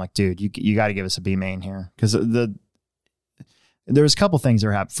Trevor. I'm like, dude, you got to give us a B main here. Cause there was a couple things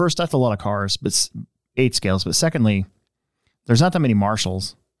that happened. First, that's a lot of cars, but 8 scales. But secondly, there's not that many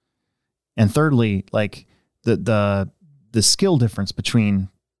marshals. And thirdly, like the skill difference between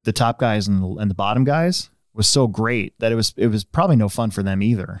the top guys and the bottom guys was so great that it was probably no fun for them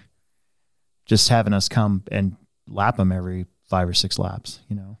either. Just having us come and lap them every 5 or 6 laps,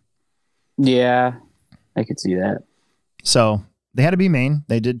 you know? Yeah, I could see that. So they had a B main.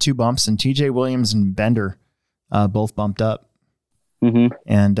 They did 2 bumps, and TJ Williams and Bender both bumped up. Mm-hmm.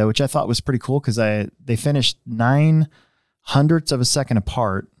 And which I thought was pretty cool because they finished 0.09 of a second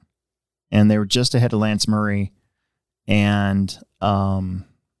apart, and they were just ahead of Lance Murray. And but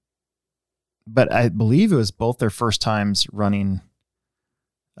I believe it was both their first times running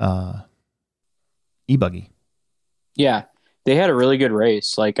E-Buggy. Yeah, they had a really good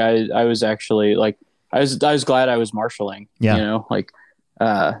race. Like I was actually like I was glad I was marshalling. Yeah, you know, like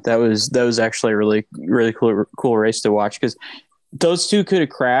that was actually a really cool race to watch because those two could have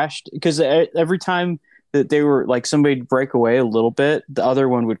crashed because every time that they were like somebody'd break away a little bit, the other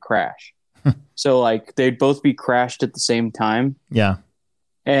one would crash. So like they'd both be crashed at the same time. Yeah,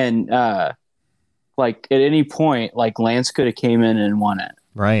 and like at any point, like Lance could have came in and won it.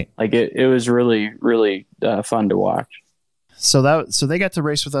 Right. Like it was really, really fun to watch. So they got to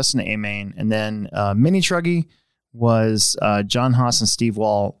race with us in the A main, and then mini truggy was John Haas and Steve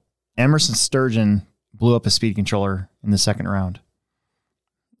Wall. Emerson Sturgeon blew up a speed controller in the second round.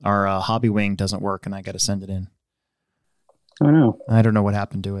 Our hobby wing doesn't work, and I got to send it in. Oh no! I don't know what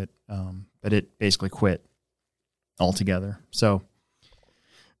happened to it, but it basically quit altogether. So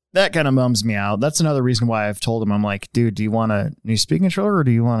that kind of bums me out. That's another reason why I've told him, I'm like, dude, do you want a new speed controller or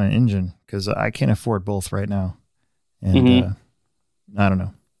do you want an engine? Because I can't afford both right now. And I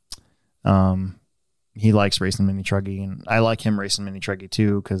don't know. He likes racing mini truggy, and I like him racing mini truggy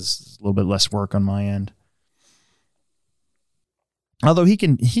too because it's a little bit less work on my end. Although he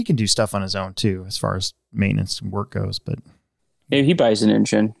can do stuff on his own too, as far as maintenance and work goes. But maybe he buys an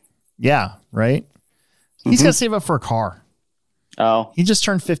engine. Yeah, right. He's got to save up for a car. Oh, he just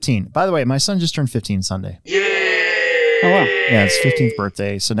turned 15. By the way, my son just turned 15 Sunday. Yeah. Oh wow. Yeah, it's 15th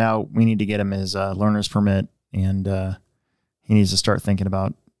birthday. So now we need to get him his learner's permit, and he needs to start thinking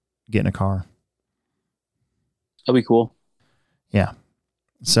about getting a car. That'll be cool. Yeah.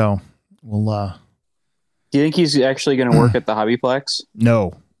 So we'll. Do you think he's actually going to work at the Hobbyplex?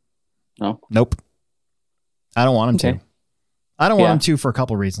 No. Nope. I don't want him to. I don't want him to for a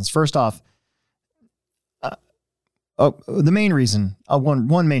couple of reasons. First off, the main reason,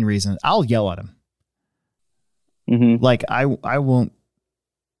 one main reason, I'll yell at him. Mm-hmm. Like I won't,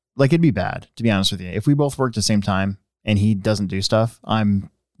 like it'd be bad, to be honest with you. If we both work at the same time and he doesn't do stuff,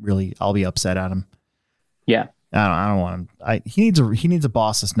 I'll be upset at him. Yeah. I don't want him. He needs a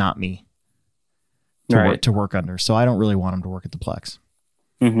boss that's not me to work under. So I don't really want him to work at the Plex.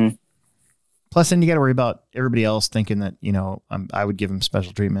 Mm-hmm. Plus, then you got to worry about everybody else thinking that, I would give him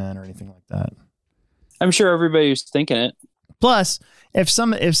special treatment or anything like that. I'm sure everybody was thinking it. Plus, if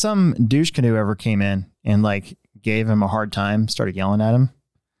some douche canoe ever came in and like gave him a hard time, started yelling at him,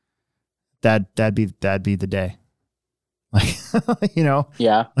 that'd be the day. Like,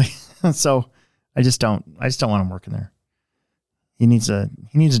 Yeah. Like, so I just don't want him working there. He needs a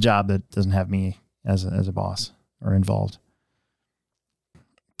job that doesn't have me as a boss or involved.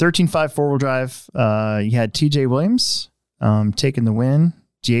 13.5 4-wheel drive. You had TJ Williams taking the win.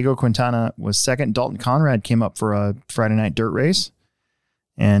 Diego Quintana was second. Dalton Conrad came up for a Friday night dirt race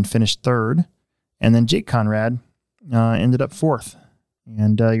and finished third. And then Jake Conrad ended up fourth.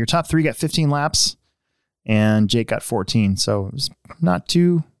 And your top three got 15 laps, and Jake got 14. So it was not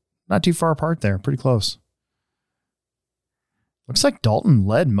too far apart there. Pretty close. Looks like Dalton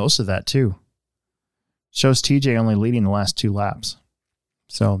led most of that too. Shows TJ only leading the last 2 laps.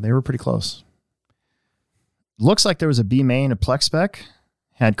 So they were pretty close. Looks like there was a B main, a Plex spec.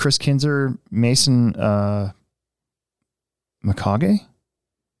 Had Chris Kinzer, Mason Mikage. Is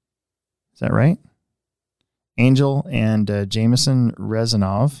that right? Angel and Jameson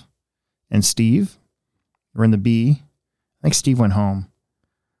Rezanov and Steve were in the B. I think Steve went home.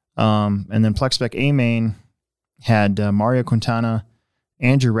 And then Plex spec A main had Mario Quintana,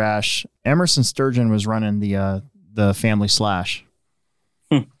 Andrew Rash. Emerson Sturgeon was running the family slash.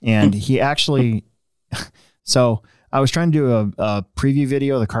 And he actually, so I was trying to do a preview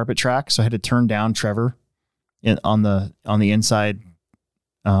video of the carpet track. So I had to turn down Trevor on the inside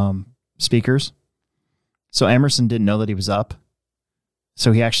speakers. So Emerson didn't know that he was up.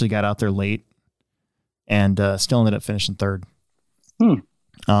 So he actually got out there late and still ended up finishing third. Nick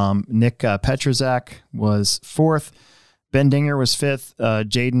Petrazak was fourth. Ben Dinger was fifth.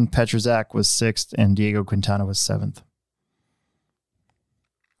 Jaden Petrazak was sixth, and Diego Quintana was seventh.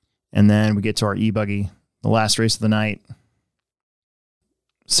 And then we get to our e-buggy, the last race of the night.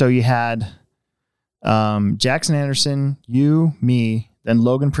 So you had Jackson Anderson, you, me, then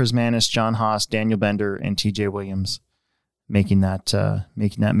Logan Prismanis, John Haas, Daniel Bender, and TJ Williams making that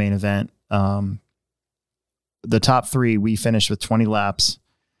main event. The top three, we finished with 20 laps.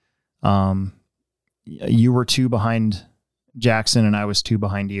 You were 2 behind Jackson, and I was 2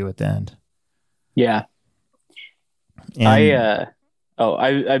 behind you at the end. Yeah. And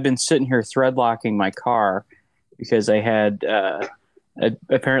I've been sitting here thread locking my car because I had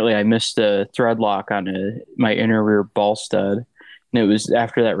apparently I missed a thread lock on my inner rear ball stud, and it was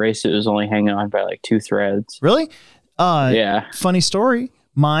after that race. It was only hanging on by like 2 threads. Really? Yeah. Funny story.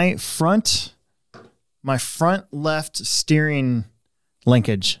 My front left steering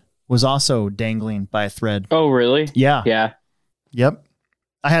linkage was also dangling by a thread. Oh, really? Yeah. Yeah. Yep.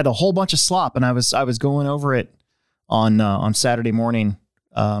 I had a whole bunch of slop, and I was going over it on Saturday morning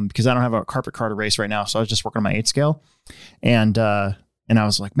because I don't have a carpet car to race right now, so I was just working on my 8 scale, and I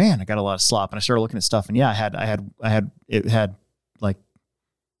was like, man, I got a lot of slop, and I started looking at stuff, and yeah, it had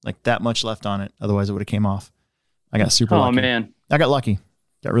like that much left on it. Otherwise, it would have came off. I got super lucky. Oh man, I got lucky.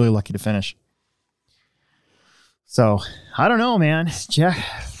 Got really lucky to finish. So I don't know, man.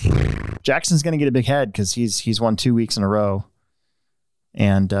 Jackson's going to get a big head because he's won 2 weeks in a row.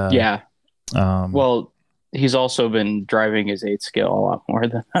 And yeah. Well, he's also been driving his 8 scale a lot more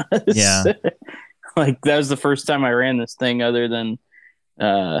than us. Yeah. Like that was the first time I ran this thing other than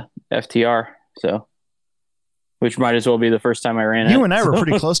FTR. So, which might as well be the first time I ran it. You and I were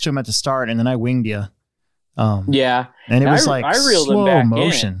pretty close to him at the start, and then I winged you. Yeah. And it was like I reeled him slow back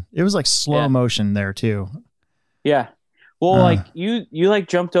motion. in. It was like slow motion there too. Yeah. Well, like you like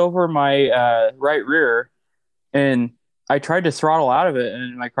jumped over my right rear, and I tried to throttle out of it,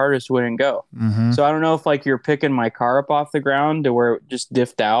 and my car just wouldn't go. Mm-hmm. So I don't know if like you're picking my car up off the ground to where it just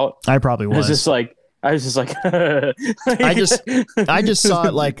diffed out. I probably was. I was just like I just saw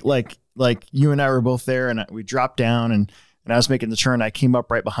it like you and I were both there, and we dropped down, and I was making the turn. I came up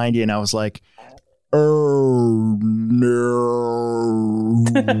right behind you, and I was like, oh no.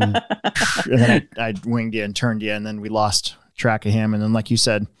 And then I winged you and turned you, and then we lost track of him. And then, like you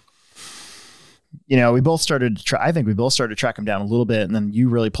said, we both started to I think we both started to track him down a little bit, and then you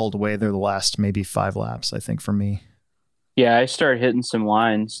really pulled away there the last maybe 5 laps, I think, for me. Yeah, I started hitting some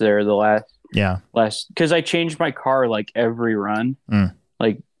lines there the last because I changed my car like every run,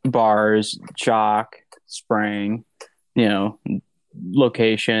 like bars, shock, spring,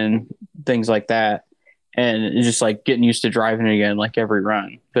 location, things like that. And it's just like getting used to driving it again, like every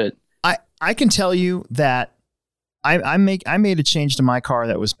run. But I can tell you that I made a change to my car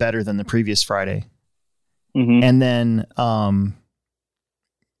that was better than the previous Friday. mm-hmm. And then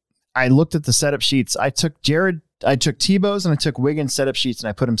I looked at the setup sheets. I took Tebow's and I took Wiggins setup sheets and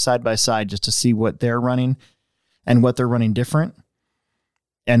I put them side by side just to see what they're running and what they're running different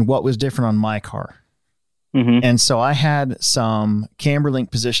and what was different on my car. Mm-hmm. And so I had some camber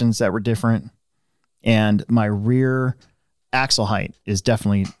link positions that were different, and my rear axle height is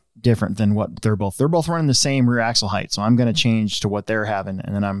definitely different than what they're both running the same rear axle height. So I'm going to change to what they're having.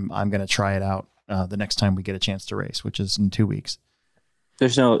 And then I'm going to try it out the next time we get a chance to race, which is in 2 weeks.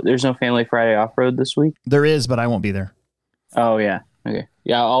 There's no Family Friday off-road this week? There is, but I won't be there. Oh yeah. Okay.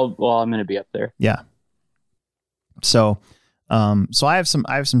 Yeah. I'm going to be up there. Yeah. So I have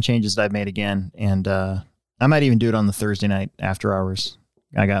some changes that I've made again, and I might even do it on the Thursday night after hours.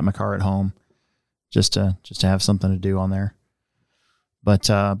 I got my car at home just to have something to do on there. But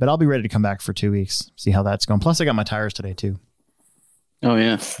I'll be ready to come back for 2 weeks, see how that's going. Plus I got my tires today too. Oh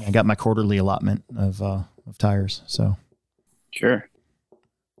yeah. I got my quarterly allotment of tires. So sure.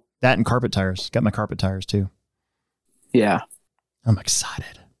 That and carpet tires. Got my carpet tires too. Yeah. I'm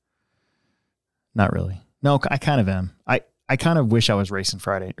excited. Not really. No, I kind of am. I kind of wish I was racing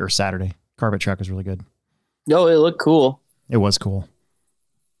Friday or Saturday. Carpet track was really good. Oh, it looked cool. It was cool.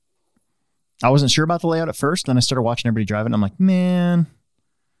 I wasn't sure about the layout at first. Then I started watching everybody drive it. And I'm like, man,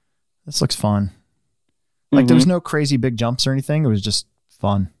 this looks fun. Like there was no crazy big jumps or anything. It was just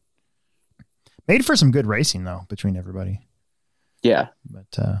fun. Made for some good racing though, between everybody. Yeah.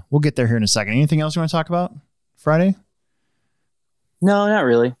 But we'll get there here in a second. Anything else you want to talk about Friday? No, not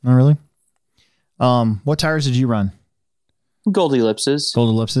really. Not really. What tires did you run? Gold ellipses. Gold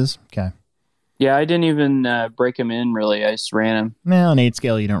ellipses. Okay. Yeah, I didn't even break them in really. I just ran them. Well, on 8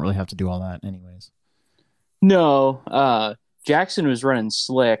 scale, you don't really have to do all that anyways. No, Jackson was running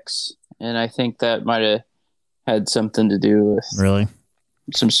slicks, and I think that might have had something to do with really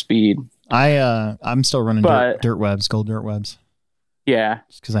some speed. I'm still running dirt webs, gold dirt webs. Yeah,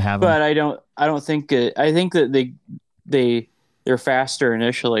 just because I have them. But I don't think it. I think that they're faster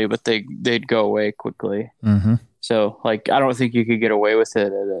initially, but they'd go away quickly. Mm-hmm. So like, I don't think you could get away with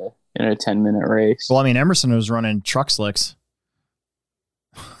it in a 10-minute race. Well, I mean, Emerson was running truck slicks.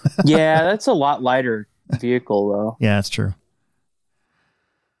 Yeah, that's a lot lighter vehicle though. Yeah, that's true.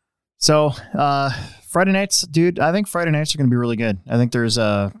 So Friday nights, dude, I think Friday nights are going to be really good. I think there's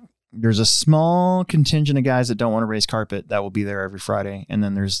a small contingent of guys that don't want to race carpet that will be there every Friday, and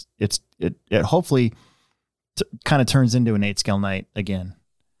then it hopefully kind of turns into an 8 scale night again.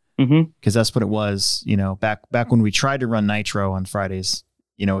 Because that's what it was, back when we tried to run nitro on Fridays.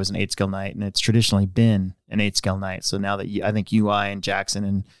 It was an 8 scale night, and it's traditionally been an 8 scale night. So now that I think UI and Jackson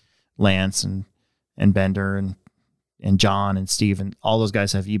and Lance and Bender and John and Steve and all those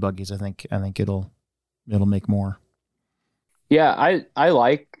guys have e-buggies, I think it'll make more. Yeah, I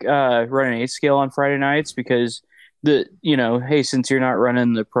like running 8 scale on Friday nights because hey, since you're not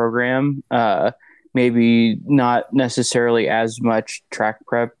running the program, maybe not necessarily as much track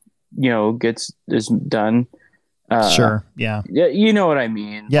prep, is done. Sure. Yeah. Yeah. You know what I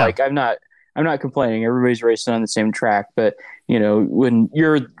mean? Yeah. Like I'm not complaining. Everybody's racing on the same track, but when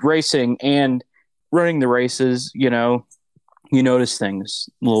you're racing and running the races, you notice things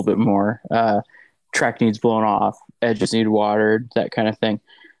a little bit more. Track needs blown off, edges need watered, that kind of thing.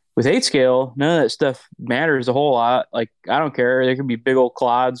 With 8 scale, none of that stuff matters a whole lot. Like, I don't care. There could be big old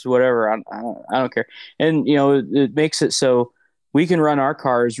clods, whatever. I don't care. And, it makes it so we can run our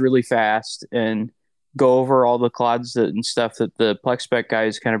cars really fast and go over all the clods and stuff that the Plex Spec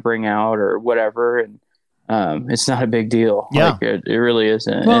guys kind of bring out or whatever. And it's not a big deal. Yeah. Like, it really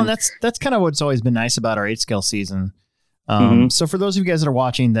isn't. Well, and that's kind of what's always been nice about our 8 scale season. So for those of you guys that are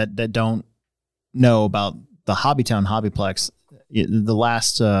watching that don't know about the Hobbytown Hobbyplex, the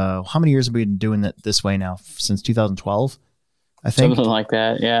last how many years have we been doing that this way now? Since 2012, I think. Something like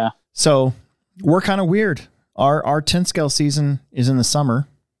that, yeah. So we're kind of weird. Our 10 scale season is in the summer,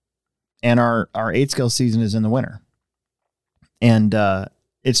 and our 8 scale season is in the winter, and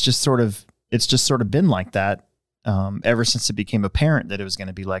it's just sort of been like that ever since it became apparent that it was going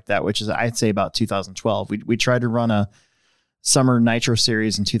to be like that. Which is, I'd say, about 2012. We tried to run a summer nitro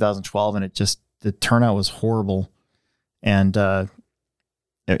series in 2012, and the turnout was horrible. And,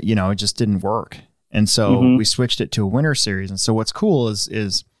 it just didn't work. And so we switched it to a winter series. And so what's cool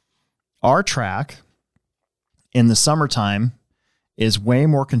is our track in the summertime is way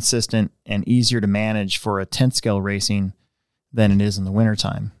more consistent and easier to manage for a 10 scale racing than it is in the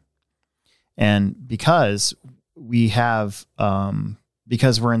wintertime. And because we have,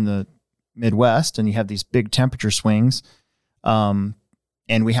 because we're in the Midwest and you have these big temperature swings, and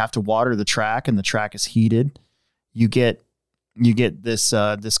we have to water the track and the track is heated, you get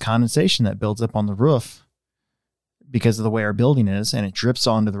this condensation that builds up on the roof because of the way our building is, and it drips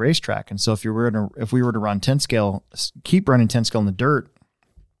onto the racetrack. And so if we were to run 10 scale, keep running 10 scale in the dirt,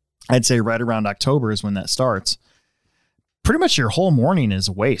 I'd say right around October is when that starts. Pretty much your whole morning is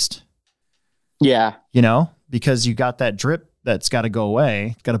a waste. Yeah. Because you got that drip that's got to go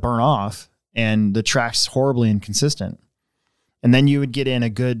away, it's got to burn off, and the track's horribly inconsistent. And then you would get in a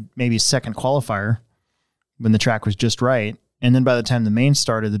good, maybe second qualifier when the track was just right. And then by the time the main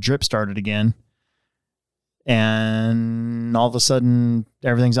started, the drip started again. And all of a sudden,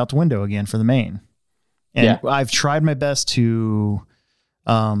 everything's out the window again for the main. And I've tried my best to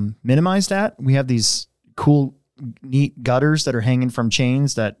minimize that. We have these cool, neat gutters that are hanging from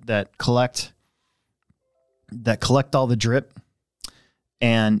chains that collect all the drip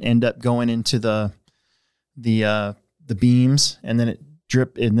and end up going into the beams, and then it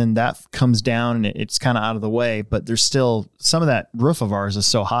drip, and then that comes down and it's kind of out of the way, but there's still some of that roof of ours is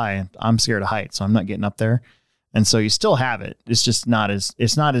so high. I'm scared of heights, so I'm not getting up there. And so you still have it. It's just not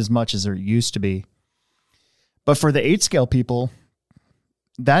as much as there used to be. But for the 8 scale people,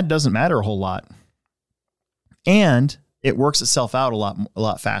 that doesn't matter a whole lot. And it works itself out a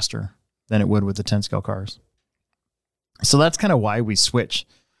lot faster than it would with the 10 scale cars. So that's kind of why we switch.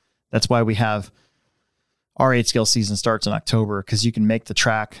 That's why we have our 8 scale season starts in October, because you can make the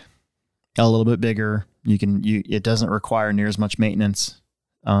track a little bit bigger. It doesn't require near as much maintenance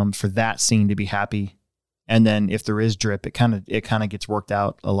for that scene to be happy. And then if there is drip, it kind of gets worked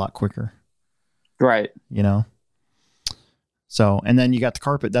out a lot quicker. Right. So, and then you got the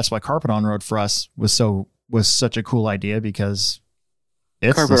carpet. That's why carpet on road for us was such a cool idea, because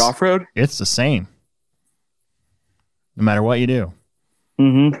it's carpet off road. It's the same. No matter what you do.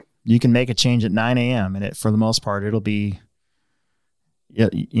 Mm-hmm. You can make a change at 9 a.m. and for the most part, it'll be,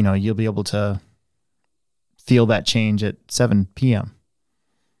 you'll be able to feel that change at 7 p.m.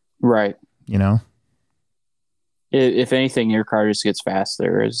 Right. If anything, your car just gets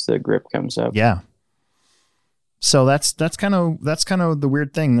faster as the grip comes up. Yeah. So that's kind of the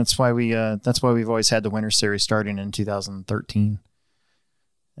weird thing. That's why we've always had the Winter Series starting in 2013,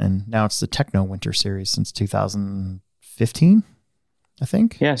 and now it's the Techno Winter Series since 2015. I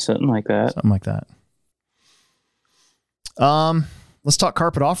think. Yeah, something like that. Let's talk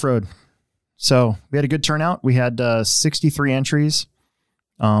carpet off-road. So we had a good turnout. We had 63 entries,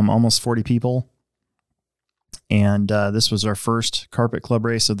 almost 40 people. And this was our first carpet club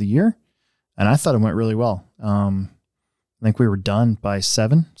race of the year. And I thought it went really well. I think we were done by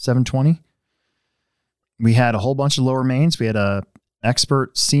 7:20. We had a whole bunch of lower mains. We had a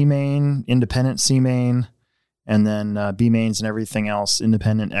expert C main, independent C main, and then B mains and everything else,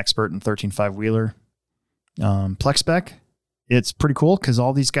 independent, expert, and 13.5 wheeler. Plex spec. It's pretty cool because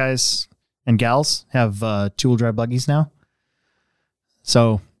all these guys and gals have 2-wheel drive buggies now.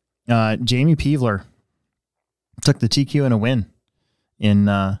 So Jamie Peevler took the TQ and a win in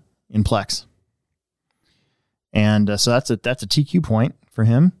Plex. And so that's a TQ point for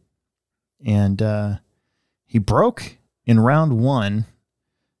him. And he broke in round 1.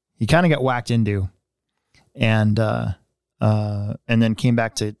 He kind of got whacked into. And then came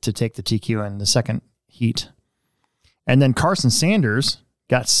back to take the TQ in the second heat. And then Carson Sanders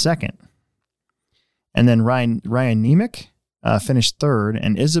got second. And then Ryan Nemec finished third.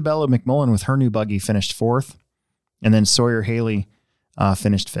 And Isabella McMullen with her new buggy finished fourth. And then Sawyer Haley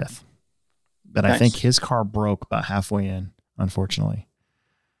finished fifth. But nice. I think his car broke about halfway in, unfortunately.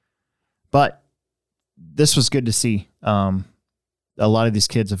 But this was good to see. A lot of these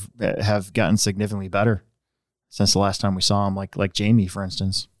kids have gotten significantly better since the last time we saw him, like Jamie, for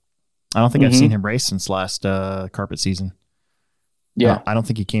instance. I don't think I've seen him race since last carpet season. Yeah. I don't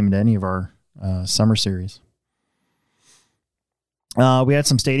think he came into any of our summer series. We had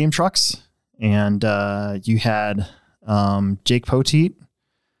some stadium trucks, and you had Jake Poteet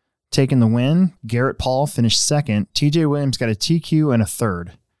taking the win. Garrett Paul finished second. TJ Williams got a TQ and a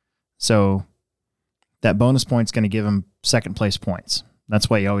third. So that bonus point's going to give him second place points. That's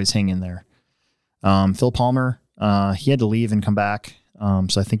why you always hang in there. Phil Palmer, he had to leave and come back.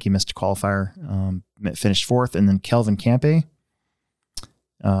 So I think he missed a qualifier, finished fourth. And then Kelvin Campe,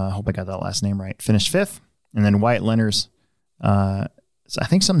 I hope I got that last name right, finished fifth. And then Wyatt Lenners, so I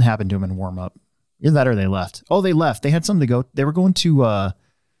think something happened to him in warm up. Either that or they left. Oh, they left. They had something to go. They were going to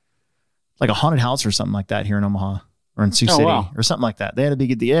like a haunted house or something like that here in Omaha or in Sioux City or something like that. They had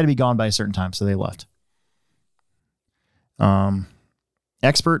to be gone by a certain time, so they left.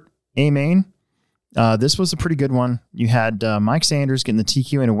 Expert A main, This was a pretty good one. You had Mike Sanders getting the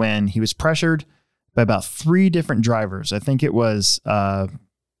TQ in a win. He was pressured by about 3 different drivers. I think it would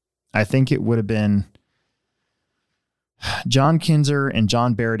have been John Kinzer and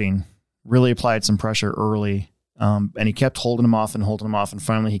John Berding really applied some pressure early. And he kept holding him off. And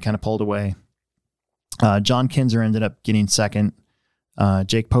finally he kind of pulled away. John Kinzer ended up getting second.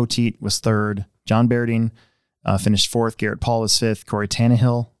 Jake Poteet was third. John Berding finished fourth. Garrett Paul was fifth. Corey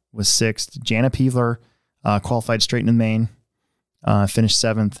Tannehill was sixth. Jana Peevler qualified straight in the main, finished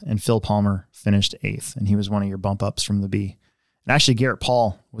seventh. And Phil Palmer finished eighth. And he was one of your bump ups from the B. And actually, Garrett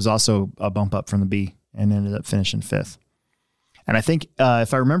Paul was also a bump up from the B and ended up finishing fifth. And I think,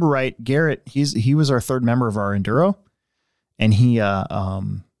 if I remember right, Garrett, he was our third member of our Enduro. And he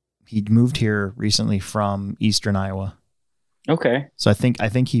moved here recently from Eastern Iowa. Okay. So I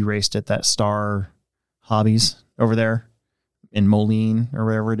think he raced at that Star Hobbies over there in Moline or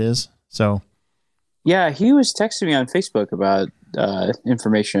wherever it is. So yeah, he was texting me on Facebook about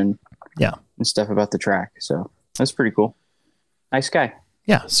information and stuff about the track. So that's pretty cool. Nice guy.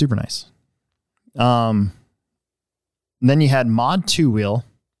 Yeah, super nice. Then you had mod 2-wheel,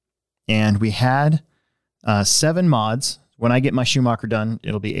 and we had 7 mods. When I get my Schumacher done,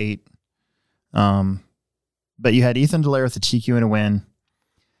 it'll be 8. But you had Ethan Delaire with the TQ and a win.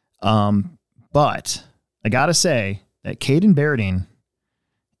 But I got to say that Caden Berding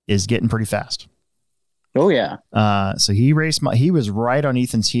is getting pretty fast. Oh, yeah. So he was right on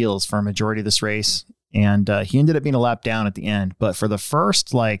Ethan's heels for a majority of this race. And he ended up being a lap down at the end. But for the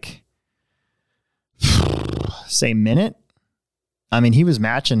first, say minute, I mean, he was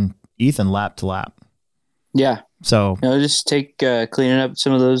matching Ethan lap to lap. Yeah. So just take cleaning up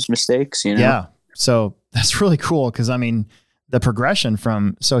some of those mistakes, Yeah. So that's really cool because, I mean, the progression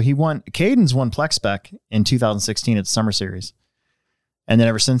Caden's won Plex Spec in 2016 at the Summer Series. And then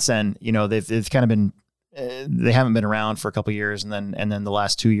ever since then, they've kind of been, they haven't been around for a couple of years. And then the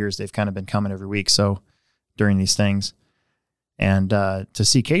last 2 years, they've kind of been coming every week. So during these things, and to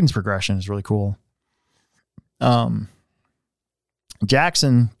see Caden's progression is really cool.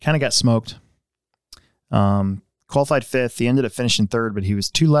 Jackson kind of got smoked. Qualified fifth. He ended up finishing third, but he was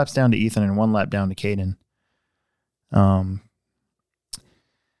 2 laps down to Ethan and 1 lap down to Caden.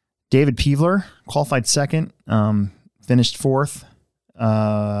 David Peevler qualified second, finished fourth.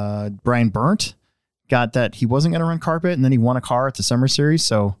 Brian Burnt got that he wasn't going to run carpet, and then he won a car at the Summer Series.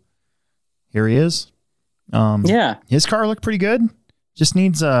 So here he is. His car looked pretty good. Just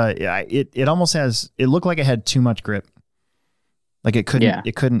needs it almost it looked like it had too much grip. Like it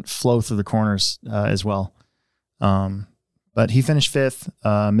couldn't flow through the corners as well. But he finished fifth.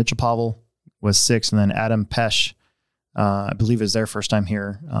 Mitchell Pavel was sixth, and then Adam Pesh, I believe it was their first time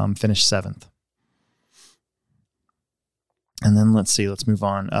here, finished seventh. And then let's move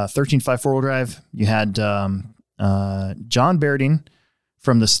on. 13.5 4-wheel drive. You had John Berding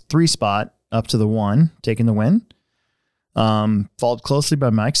from the 3 spot up to the 1, taking the win. Followed closely by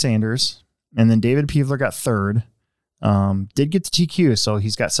Mike Sanders, and then David Peevler got third. Did get the TQ, so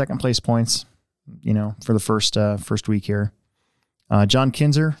he's got second place points, for the first week here. John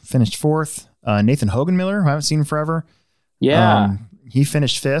Kinzer finished fourth. Nathan Hogenmiller, who I haven't seen in forever. Yeah. He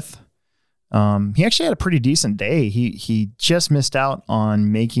finished fifth. He actually had a pretty decent day. He just missed out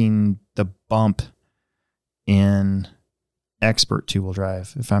on making the bump in expert 2-wheel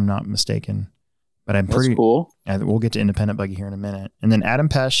drive, if I'm not mistaken. But That's cool. We'll get to independent buggy here in a minute. And then Adam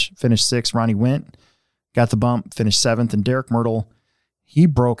Pesh finished sixth. Ronnie Wint got the bump, finished seventh. And Derek Myrtle, he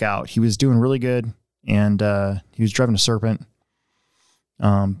broke out. He was doing really good, and he was driving a Serpent,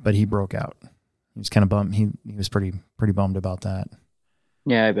 but he broke out. He was kind of bummed. He was pretty bummed about that.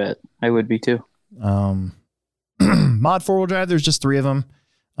 Yeah, I bet. I would be too. Mod 4-wheel drive, there's just 3 of them,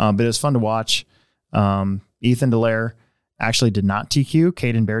 but it was fun to watch. Ethan Delaire actually did not TQ.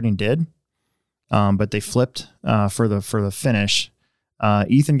 Caden Berding did. But they flipped for the finish.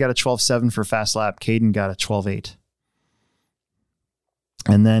 Ethan got a 12.7 for fast lap. Caden got a 12.8.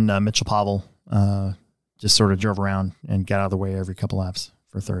 And then Mitchell Pavel just sort of drove around and got out of the way every couple laps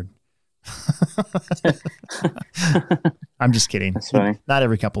for third. I'm just kidding. That's funny. Not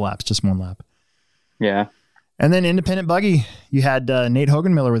every couple laps, just 1 lap. Yeah. And then independent buggy, you had Nate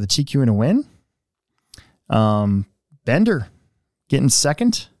Hogenmiller with a TQ and a win. Bender getting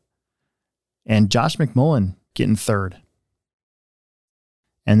second. And Josh McMullen getting third.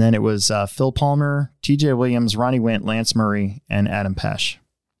 And then it was Phil Palmer, TJ Williams, Ronnie Wint, Lance Murray, and Adam Pesh.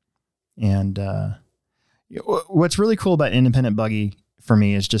 And what's really cool about independent buggy for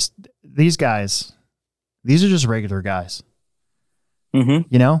me is just these guys. These are just regular guys.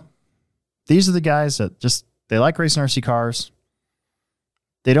 Mm-hmm. These are the guys that they like racing RC cars.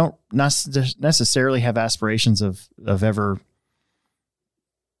 they don't necessarily have aspirations of ever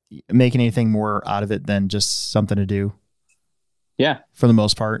making anything more out of it than just something to do. Yeah. For the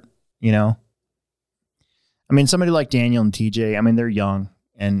most part, you know, I mean, somebody like Daniel and TJ, I mean, they're young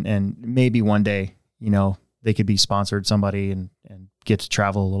and maybe one day, you know, they could be sponsored somebody and get to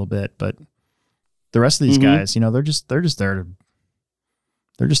travel a little bit. But the rest of these guys, you know, they're just there to,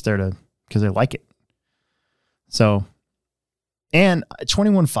 because they like it. So, and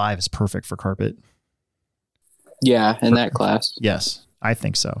 21.5 is perfect for carpet. Yeah. In that class. Yes, I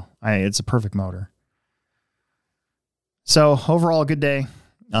think so. It's a perfect motor. So overall, a good day.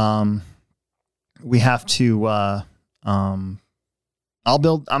 We have to, I'm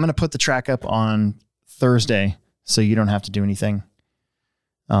going to put the track up on Thursday so you don't have to do anything.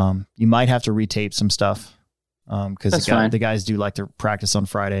 You might have to retape some stuff. Cause the guys do like to practice on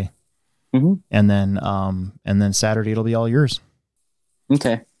Friday. Mm-hmm. And then Saturday it'll be all yours.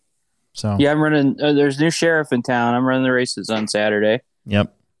 Okay. So yeah, I'm running, there's a new sheriff in town. I'm running the races on Saturday.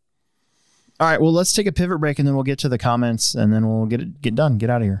 Yep. All right. Well, let's take a pivot break and then we'll get to the comments and then we'll get done. Get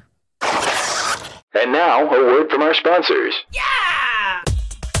out of here. And now, a word from our sponsors. Yeah!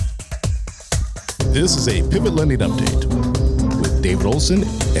 This is a Pivot Lending Update with David Olson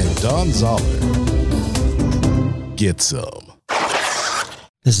and Don Zoller. Get some.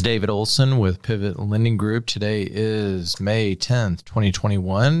 This is David Olson with Pivot Lending Group. Today is May 10th,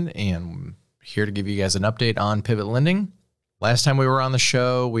 2021, and I'm here to give you guys an update on Pivot Lending. Last time we were on the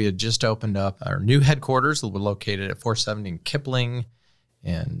show, we had just opened up our new headquarters. We're located at 470 in Kipling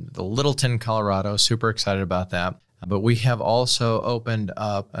in the Littleton, Colorado. Super excited about that. But we have also opened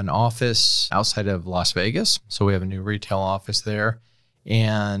up an office outside of Las Vegas. So we have a new retail office there.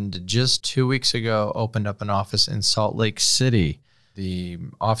 And just 2 weeks ago, opened up an office in Salt Lake City. The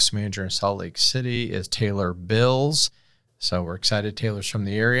office manager in Salt Lake City is Taylor Bills. So we're excited. Taylor's from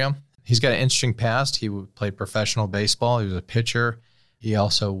the area. He's got an interesting past. He played professional baseball. He was a pitcher. He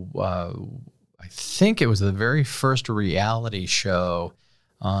also, I think it was the very first reality show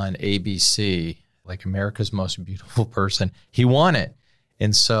on ABC, like America's Most Beautiful Person. He won it.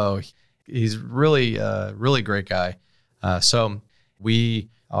 And so he's really, really great guy. So we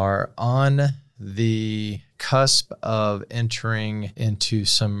are on the cusp of entering into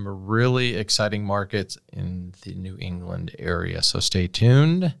some really exciting markets in the New England area. So stay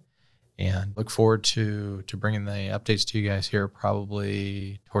tuned and look forward to bringing the updates to you guys here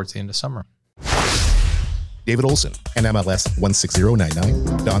probably towards the end of summer. David Olson, NMLS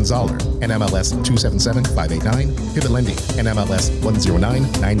 16099. Don Zoller, NMLS 277589. Pivot Lending, NMLS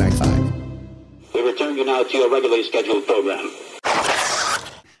 109995. We return you now to your regularly scheduled program. I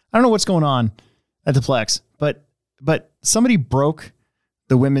don't know what's going on at the Plex, but somebody broke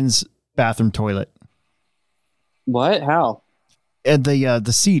the women's bathroom toilet. What? How? And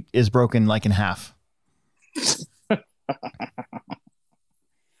the seat is broken like in half.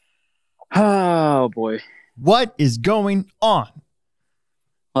 Oh boy. What is going on?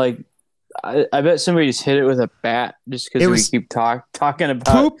 Like, I bet somebody just hit it with a bat just because we keep talking about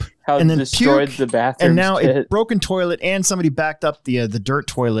poop how and it then destroyed puke, the bathroom. And now a broken toilet, and somebody backed up the dirt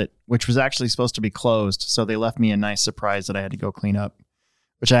toilet, which was actually supposed to be closed. So they left me a nice surprise that I had to go clean up,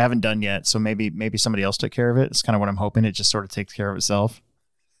 which I haven't done yet. So maybe somebody else took care of it. It's kind of what I'm hoping. It just sort of takes care of itself.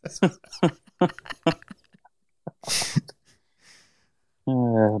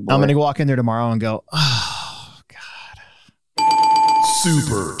 I'm going to walk in there tomorrow and go, oh, God.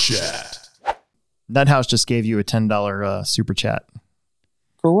 Super Chat. That house just gave you a $10 super chat.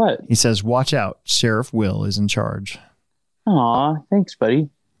 For what? He says, watch out. Sheriff Will is in charge. Aw, thanks, buddy.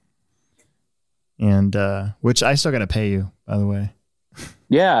 And which I still got to pay you, by the way.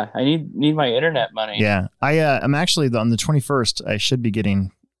 Yeah, I need my internet money. Yeah, I'm actually on the 21st. I should be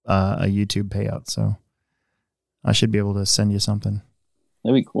getting a YouTube payout, so I should be able to send you something.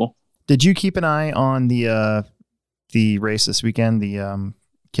 That'd be cool. Did you keep an eye on the race this weekend, the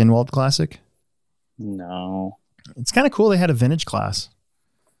Kinwald Classic? No. It's kind of cool. They had a vintage class.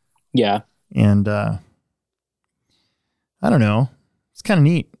 Yeah. And I don't know. It's kind of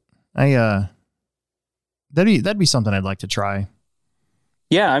neat. That'd be something I'd like to try.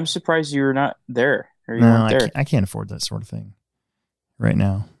 Yeah, I'm surprised you were not there. Or you No, weren't there. I can't afford that sort of thing right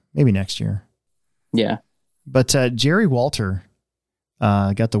now. Maybe next year. Yeah. But Jerry Walter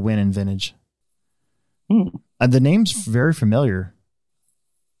got the win in vintage. The name's very familiar,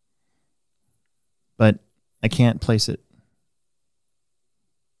 but I can't place it.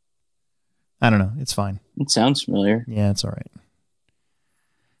 I don't know. It's fine. It sounds familiar. Yeah, it's all right.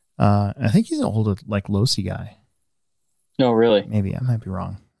 I think he's an old, like, Losi guy. No, really? Maybe. I might be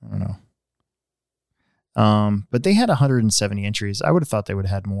wrong. I don't know. But they had 170 entries. I would have thought they would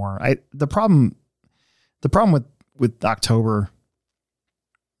have had more. The problem with October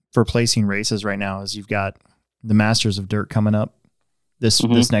for placing races right now is you've got the Masters of Dirt coming up this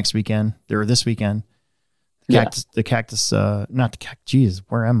next weekend or this weekend. Not the cactus. Geez,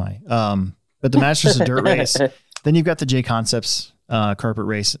 where am I? But the Masters of Dirt race. Then you've got the J Concepts carpet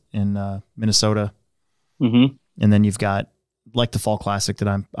race in Minnesota, and then you've got like the Fall Classic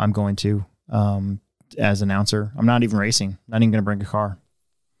that I'm going to as announcer. I'm not even racing. Not even going to bring a car.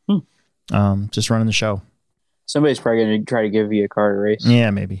 Just running the show. Somebody's probably going to try to give you a car to race.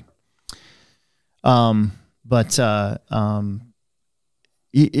 Yeah, maybe. There's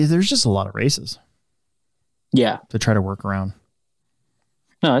just a lot of races. Yeah. To try to work around.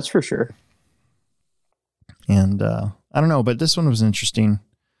 No, that's for sure. And I don't know, but this one was interesting.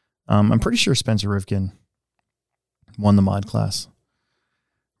 I'm pretty sure Spencer Rivkin won the mod class.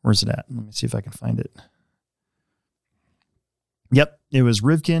 Where's it at? Let me see if I can find it. Yep, it was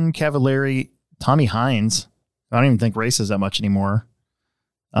Rivkin, Cavallari, Tommy Hines. I don't even think races that much anymore.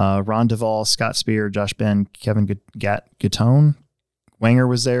 Ron Duvall, Scott Spear, Josh Ben, Kevin Gatone. Wanger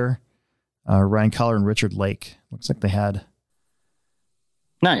was there. Ryan Collar and Richard Lake. Looks like they had.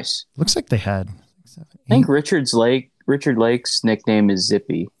 Nice. Looks like they had. 7, I think Richard Lake's nickname is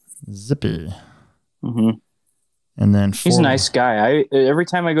Zippy. Zippy. Mm-hmm. And then he's a nice guy. Every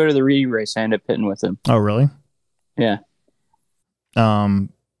time I go to the Reedy race, I end up pitting with him. Oh, really? Yeah.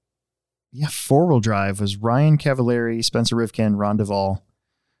 Yeah, 4-wheel drive was Ryan Cavallari, Spencer Rivkin, Ron Duvall,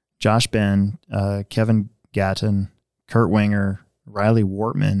 Josh Ben, Kevin Gatton, Kurt Wanger, Riley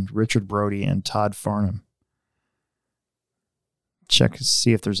Wortman, Richard Brody, and Todd Farnham. Check to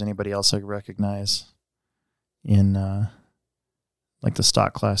see if there's anybody else I recognize in like the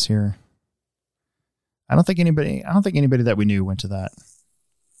stock class here. I don't think anybody that we knew went to that.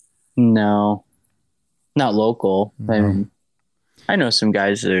 No. Not local. No. I mean, I know some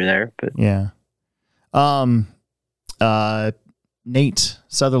guys that are there, but yeah. Nate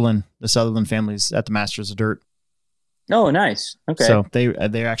Sutherland, the Sutherland family's at the Masters of Dirt. Oh, nice. Okay. So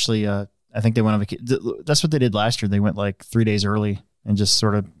they're actually I think they went on vacation. That's what they did last year. They went like 3 days early and just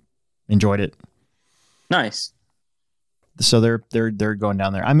sort of enjoyed it. Nice. So they're going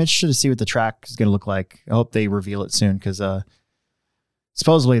down there. I'm interested to see what the track is going to look like. I hope they reveal it soon because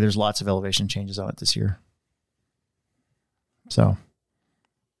supposedly there's lots of elevation changes on it this year. So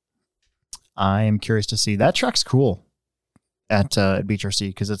I am curious to see. That track's cool at BHRC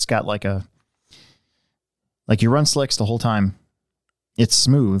because it's got like you run slicks the whole time. It's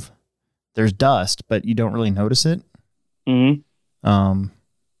smooth. There's dust, but you don't really notice it. Mm-hmm.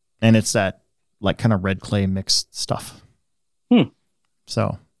 And it's that like kind of red clay mixed stuff.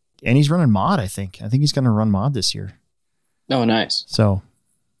 So, and he's running mod, I think. I think he's going to run mod this year. Oh, nice. So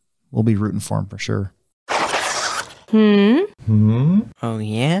we'll be rooting for him for sure. Oh,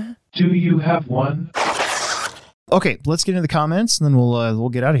 yeah? Do you have one? Okay, let's get into the comments and then we'll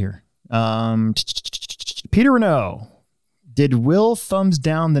get out of here. Peter Renault. Did Will thumbs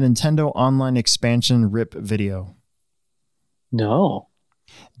down the Nintendo Online expansion RIP video? No.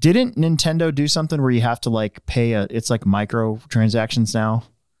 Didn't Nintendo do something where you have to like pay it's like micro transactions now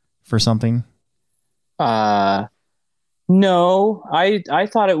for something? No, I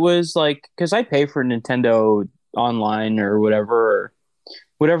thought it was like, cause I pay for Nintendo Online or whatever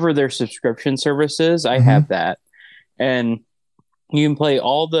their subscription service is. I have that, and you can play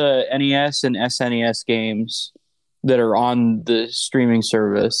all the NES and SNES games that are on the streaming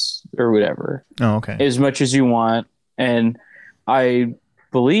service or whatever. Oh, okay. As much as you want. And I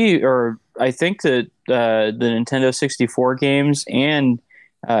believe, or I think that the Nintendo 64 games and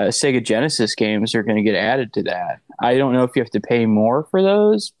Sega Genesis games are going to get added to that. I don't know if you have to pay more for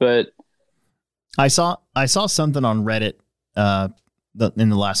those, but I saw something on Reddit in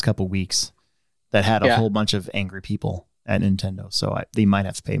the last couple of weeks that had a whole bunch of angry people at Nintendo, so they might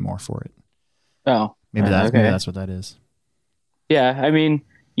have to pay more for it. Oh, maybe that's what that is. Yeah, I mean,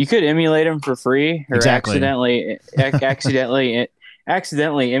 you could emulate them for free, or accidentally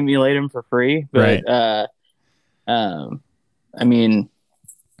emulate them for free. But right. I mean,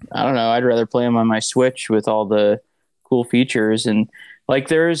 I don't know. I'd rather play them on my Switch with all the cool features, and like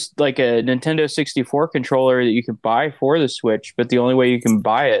there's like a Nintendo 64 controller that you can buy for the Switch, but the only way you can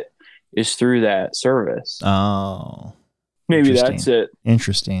buy it is through that service. Oh, maybe that's it.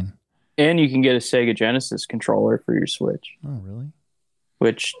 Interesting. And you can get a Sega Genesis controller for your Switch. Oh, really?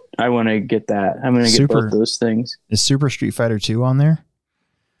 Which I want to get that. I'm going to get both those things. Is Super Street Fighter 2 on there?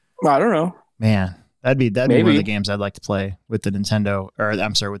 I don't know. Man, that'd be one of the games I'd like to play with the Nintendo, or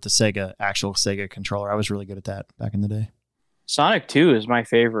I'm sorry, with the actual Sega controller. I was really good at that back in the day. Sonic 2 is my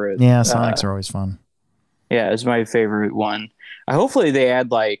favorite. Yeah, Sonics are always fun. Yeah, it's my favorite one. Hopefully they add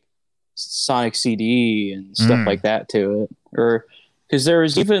like Sonic CD and stuff like that to it, or because there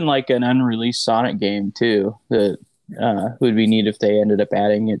was even like an unreleased Sonic game too that would be neat if they ended up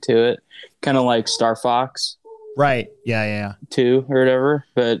adding it to it, kind of like Star Fox. Right. Yeah. 2 or whatever.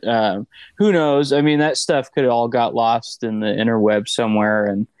 But who knows? I mean, that stuff could have all got lost in the interweb somewhere,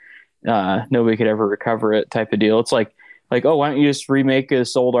 and nobody could ever recover it. Type of deal. It's like, oh, why don't you just remake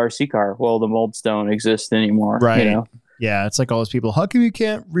this old RC car? Well, the molds don't exist anymore. Right. You know? Yeah. It's like all those people. How come you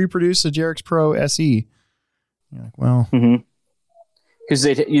can't reproduce a JRX Pro SE? You're like, well, because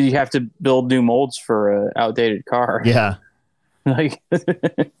you have to build new molds for an outdated car. Yeah. Like.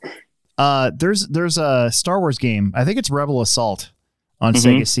 There's a Star Wars game. I think it's Rebel Assault on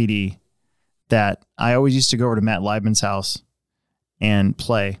Sega CD that I always used to go over to Matt Leibman's house and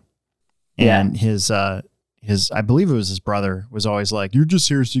play. And his I believe it was his brother was always like, "You're just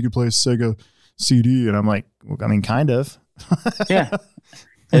here so you can play Sega CD." And I'm like, well, I mean, kind of. Yeah.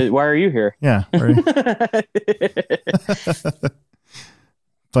 Why are you here? Yeah. Right.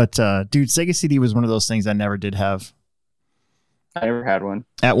 But dude, Sega CD was one of those things I never did have. I never had one.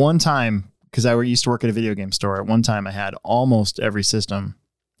 At one time, because I used to work at a video game store, at one time I had almost every system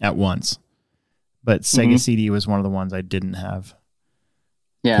at once. But Sega CD was one of the ones I didn't have.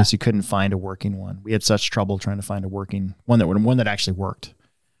 Yeah. Because you couldn't find a working one. We had such trouble trying to find a working one that actually worked.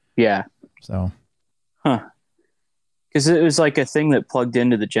 Yeah. So. Huh. Because it was like a thing that plugged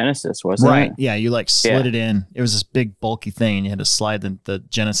into the Genesis, wasn't it? Right. Yeah. You like slid it in. It was this big bulky thing, and you had to slide the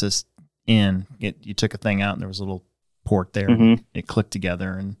Genesis in. You took a thing out, and there was a little port there. It clicked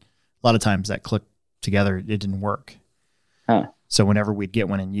together, and a lot of times that clicked together, it didn't work. So whenever we'd get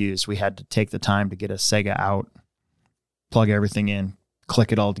one in use, we had to take the time to get a Sega out, plug everything in,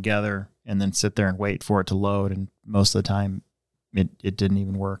 click it all together, and then sit there and wait for it to load. And most of the time it didn't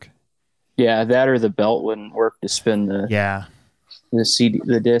even work. Yeah, that or the belt wouldn't work to spin the CD,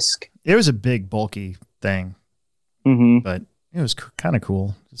 the disc. It was a big bulky thing, but it was kind of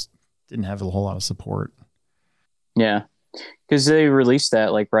cool. Just didn't have a whole lot of support. Yeah, because they released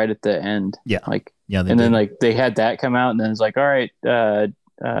that like right at the end. Yeah, and then like they had that come out, and then it's like, all right,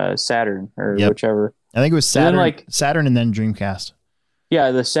 Saturn or whichever. I think it was Saturn, and then, Saturn, and then Dreamcast.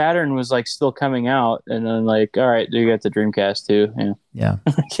 Yeah, the Saturn was like still coming out, and then like, all right, you got the Dreamcast too. Yeah.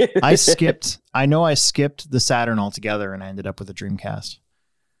 I skipped the Saturn altogether, and I ended up with the Dreamcast.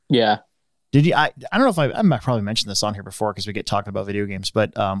 Yeah. Did you? I don't know if I probably mentioned this on here before because we get talking about video games,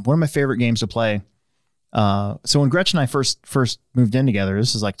 but one of my favorite games to play. So when Gretchen and I first moved in together,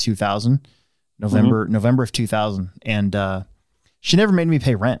 this is like 2000, November of 2000, and she never made me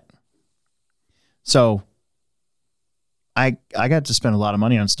pay rent. So I got to spend a lot of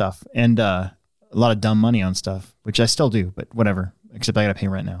money on stuff and a lot of dumb money on stuff, which I still do, but whatever. Except I got to pay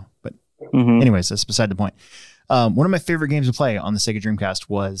rent now. But anyways, that's beside the point. One of my favorite games to play on the Sega Dreamcast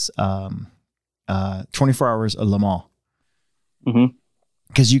was 24 Hours of Le Mans.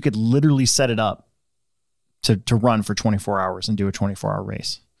 Because you could literally set it up to run for 24 hours and do a 24-hour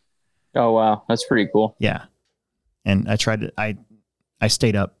race. Oh, wow. That's pretty cool. Yeah. And I tried to, I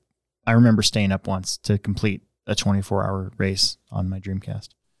stayed up. I remember staying up once to complete a 24-hour race on my Dreamcast.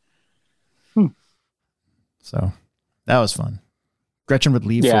 So that was fun. Gretchen would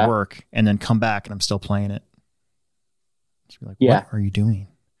leave for work and then come back, and I'm still playing it. She'd be like, what are you doing?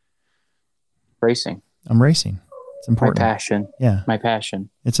 Racing. I'm racing. It's important. My passion. Yeah. My passion.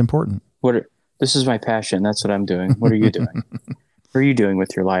 It's important. This is my passion. That's what I'm doing. What are you doing? What are you doing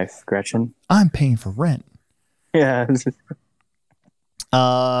with your life, Gretchen? I'm paying for rent. Yeah.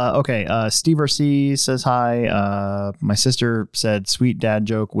 Okay. Steve RC says hi. My sister said, "Sweet dad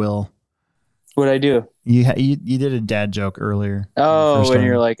joke." Will, what'd I do? You did a dad joke earlier. Oh, when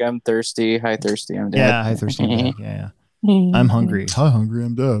you're like, "I'm thirsty. Hi, thirsty. I'm dead." Yeah, hi, thirsty. I'm dead. Yeah. I'm hungry. Hi, hungry.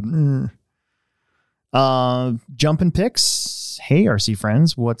 I'm dead. Jumpin' Picks. Hey, RC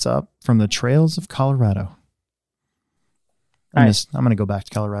friends, what's up from the trails of Colorado? I'm going to go back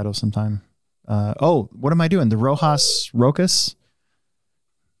to Colorado sometime. What am I doing? The Rocas.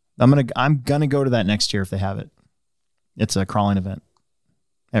 I'm gonna go to that next year if they have it. It's a crawling event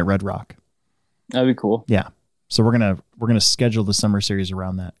at Red Rock. That'd be cool. Yeah. So we're gonna schedule the summer series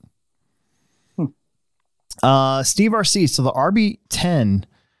around that. Steve RC. So the RB10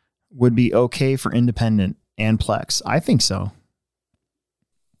 would be okay for independent and Plex. I think so.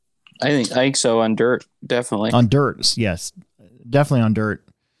 I think so on dirt, definitely. On dirt, yes, definitely on dirt.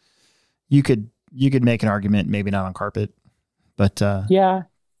 You could make an argument, maybe not on carpet, but yeah,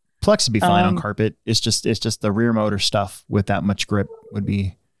 Plex would be fine on carpet. It's just the rear motor stuff with that much grip would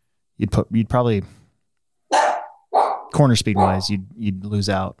be you'd probably corner speed wise you'd lose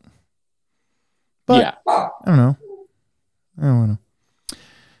out. But yeah. I don't know.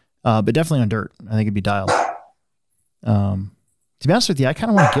 But definitely on dirt. I think it'd be dialed. To be honest with you, I kind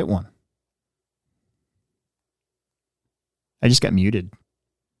of want to get one. I just got muted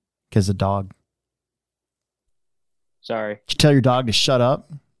because the dog. Sorry. Did you tell your dog to shut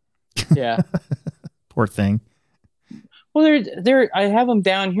up? Yeah. Poor thing. Well, they're. I have them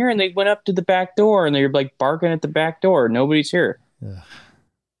down here, and they went up to the back door, and they're like barking at the back door. Nobody's here. Ugh.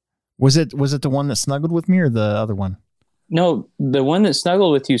 Was it the one that snuggled with me or the other one? No, the one that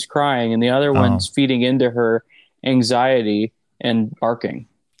snuggled with you's crying, and the other one's feeding into her anxiety and barking.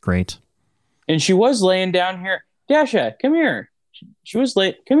 Great. And she was laying down here. Dasha, come here. She was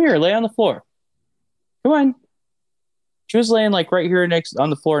come here, lay on the floor. Come on. She was laying like right here on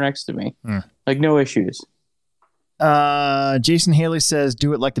the floor next to me. Like no issues. Jason Haley says,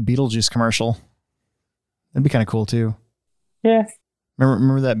 do it like the Beetlejuice commercial. That'd be kind of cool too. Yeah.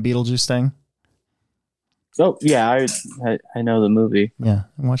 Remember that Beetlejuice thing? Oh yeah, I know the movie. Yeah, I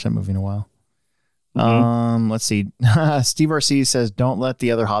haven't watched that movie in a while. Mm-hmm. Let's see. Steve RC says, don't let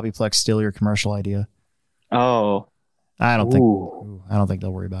the other Hobbyplex steal your commercial idea. Oh. I don't think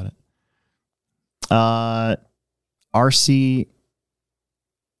they'll worry about it. RC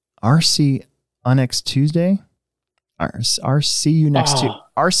on next Tuesday. RC you next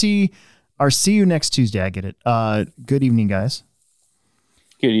RC you next Tuesday. I get it. Good evening, guys.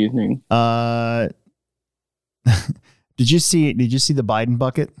 Good evening. Did you see the Biden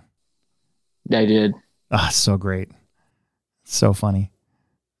bucket? I did. So great. So funny.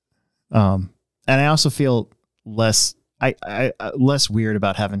 And I also feel less weird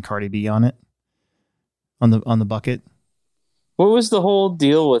about having Cardi B on it. On the bucket. What was the whole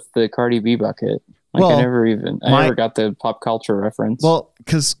deal with the Cardi B bucket? Like, I never got the pop culture reference. Well,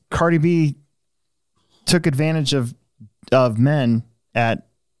 because Cardi B took advantage of men at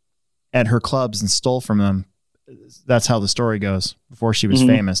her clubs and stole from them. That's how the story goes. Before she was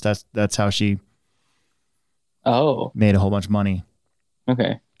famous, that's how she made a whole bunch of money.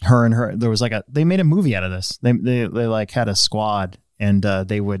 Okay. There was they made a movie out of this. They like had a squad, and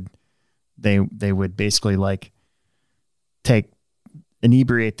they would basically like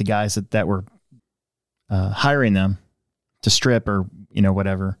inebriate the guys that were hiring them to strip or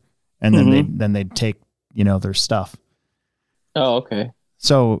whatever, and then they'd take their stuff. Oh, okay.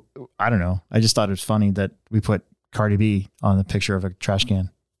 So I don't know. I just thought it was funny that we put Cardi B on the picture of a trash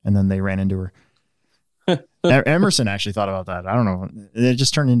can, and then they ran into her. Emerson actually thought about that. I don't know. It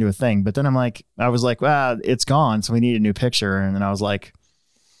just turned into a thing. But then I was like, well, it's gone, so we need a new picture. And then I was like,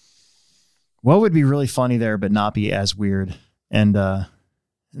 what would be really funny there, but not be as weird? And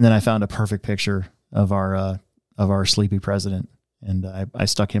then I found a perfect picture of our sleepy president, and I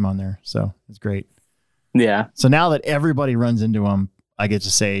stuck him on there. So it's great. Yeah. So now that everybody runs into him, I get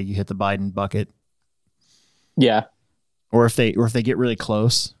to say you hit the Biden bucket. Yeah. Or if they get really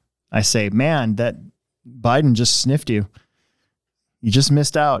close, I say, man, that Biden just sniffed you. You just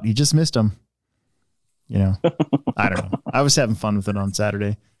missed out. You just missed him. I don't know. I was having fun with it on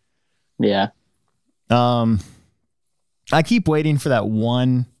Saturday. Yeah. I keep waiting for that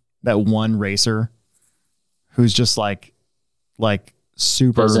one racer who's just like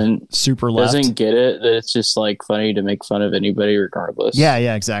super left. Doesn't get it that it's just like funny to make fun of anybody regardless.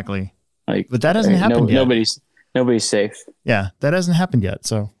 Yeah, exactly. Like, but that hasn't happened yet. Nobody's safe. Yeah, that hasn't happened yet,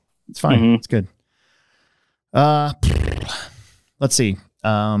 so it's fine. It's good. Let's see.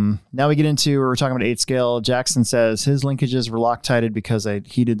 Now we get into, we're talking about 8 scale. Jackson says his linkages were Loctited because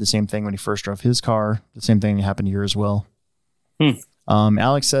he did the same thing when he first drove his car. The same thing happened to yours as well.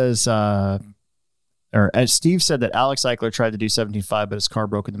 Alex says, as Steve said that Alex Eichler tried to do 17.5, but his car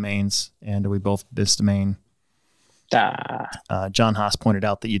broke in the mains, and we both missed the main. John Haas pointed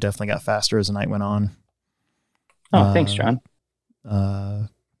out that you definitely got faster as the night went on. Oh, thanks, John.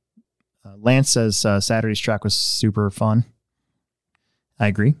 Lance says Saturday's track was super fun. I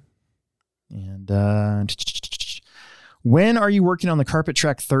agree. And when are you working on the carpet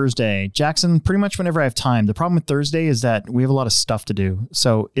track Thursday? Jackson, pretty much whenever I have time. The problem with Thursday is that we have a lot of stuff to do.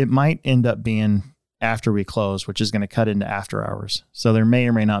 So it might end up being after we close, which is going to cut into after hours. So there may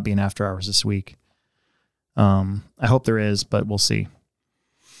or may not be an after hours this week. I hope there is, but we'll see.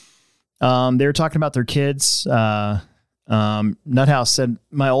 They were talking about their kids. Nuthouse said,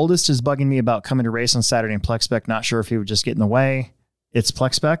 my oldest is bugging me about coming to race on Saturday in Plex Spec. Not sure if he would just get in the way. It's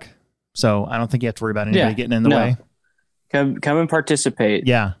Plex Spec, so I don't think you have to worry about anybody getting in the way. Come and participate.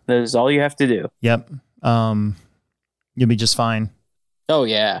 Yeah. That is all you have to do. Yep. You'll be just fine. Oh,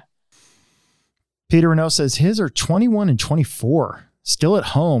 yeah. Peter Renault says his are 21 and 24. Still at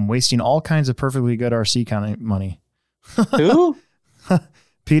home, wasting all kinds of perfectly good RC kind of money. Who?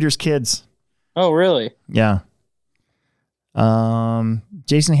 Peter's kids. Oh, really? Yeah.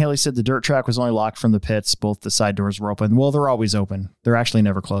 Jason Haley said the dirt track was only locked from the pits. Both the side doors were open. Well, they're always open. They're actually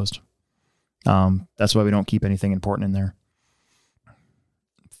never closed. That's why we don't keep anything important in there.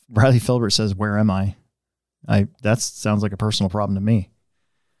 Riley Filbert says, "Where am I?" That sounds like a personal problem to me.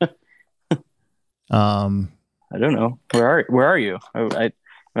 I don't know. Where are you? Am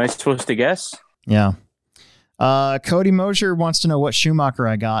I supposed to guess? Yeah. Cody Mosier wants to know what Schumacher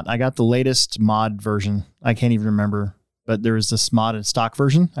I got. I got the latest mod version. I can't even remember, but there was this modded stock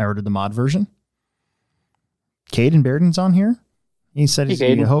version. I ordered the mod version. Caden Bearden's on here. He said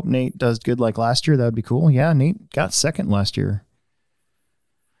he hope Nate does good like last year. That would be cool. Yeah, Nate got second last year.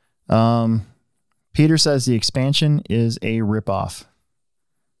 Peter says the expansion is a ripoff.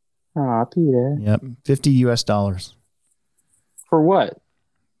 Aw, Peter. Yep, $50 For what?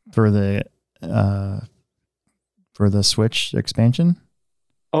 for the Switch expansion.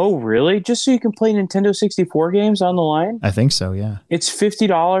 Oh, really? Just so you can play Nintendo 64 games on the line? I think so. Yeah, It's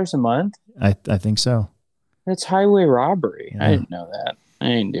 $50 a month? I think so. That's highway robbery. Yeah. I didn't know that. I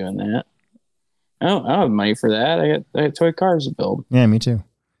ain't doing that. I don't have money for that. I got toy cars to build. Yeah, me too.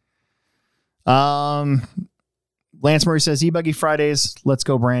 Lance Murray says e-buggy Fridays. Let's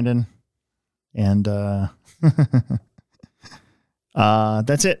go, Brandon. And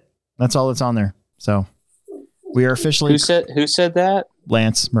that's it. That's all that's on there. So we are officially. Who said that?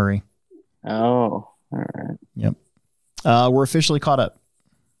 Lance Murray. Oh, all right. Yep. We're officially caught up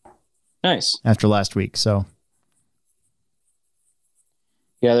Nice. after last week. So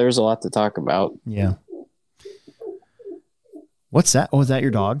Yeah, there was a lot to talk about. yeah. What's that? Oh, is that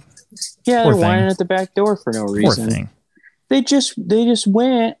your dog? Yeah, Poor they're thing. whining at the back door for no Poor reason. thing. They just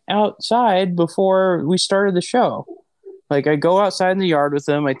went outside before we started the show. Like, I go outside in the yard with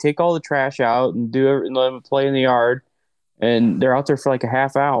them. I take all the trash out and and let them play in the yard. And they're out there for like a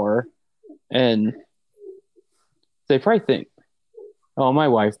half hour. And they probably think, oh, my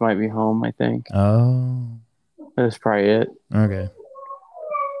wife might be home, I think. Oh, That's probably it. okay.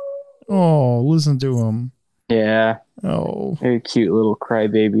 Oh, listen to him. Yeah. Oh, They're cute little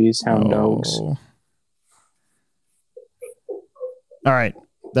crybabies, hound dogs. All right.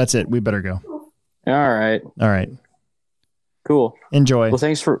 That's it. We better go. All right. All right. Cool. Enjoy. Well,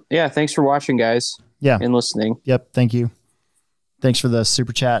 thanks for watching, guys. Yeah. And listening. Yep. Thank you. Thanks for the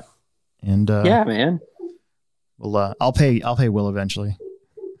super chat. And Yeah, man. well, I'll pay Will eventually.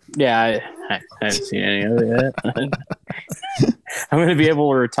 Yeah, I haven't seen any of it yet. I'm going to be able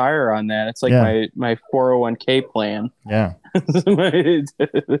to retire on that. It's like Yeah. my 401k plan. Yeah.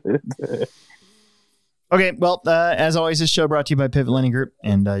 Okay. Well, as always, this show brought to you by Pivot Lending Group,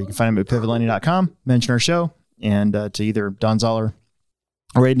 and you can find them at pivotlending.com. Mention our show, and to either Don Zoller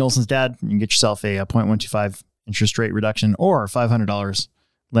or Aiden Olson's dad, you can get yourself a 0.125 interest rate reduction or $500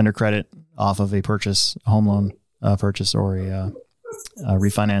 lender credit off of a purchase, a home loan purchase, or a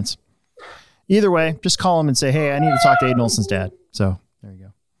refinance. Either way, just call them and say, "Hey, I need to talk to Aiden Olson's dad." So there you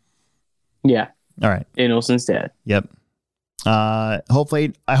go. Yeah. All right. Innocent's dad. Yep.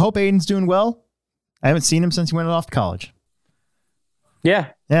 Hopefully, I hope Aiden's doing well. I haven't seen him since he went off to college. Yeah.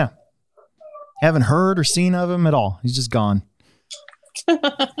 Yeah. Haven't heard or seen of him at all. He's just gone.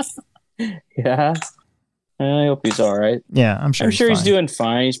 Yeah. I hope he's all right. Yeah, I'm sure. I'm sure he's fine. doing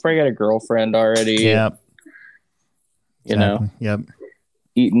fine. He's probably got a girlfriend already. Yep. You know, Yep.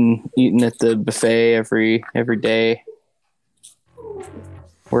 eating at the buffet every day.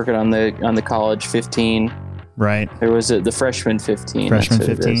 Working on the college 15. Right. There was the freshman 15. Freshman That's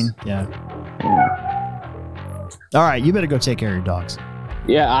what it 15. is. Yeah. Yeah. All right. You better go take care of your dogs.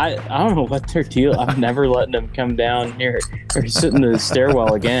 Yeah, I don't know what their deal. I'm never letting them come down here or sit in the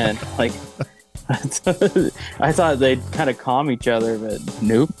stairwell again. Like, I thought they'd kind of calm each other, but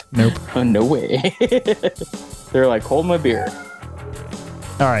nope. Oh, no way. They're like, hold my beer.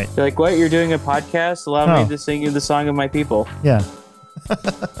 All right. They're like, what? You're doing a podcast? Allow Oh. me to sing you the song of my people. Yeah.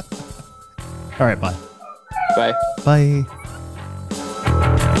 All right. Bye. Bye. Bye.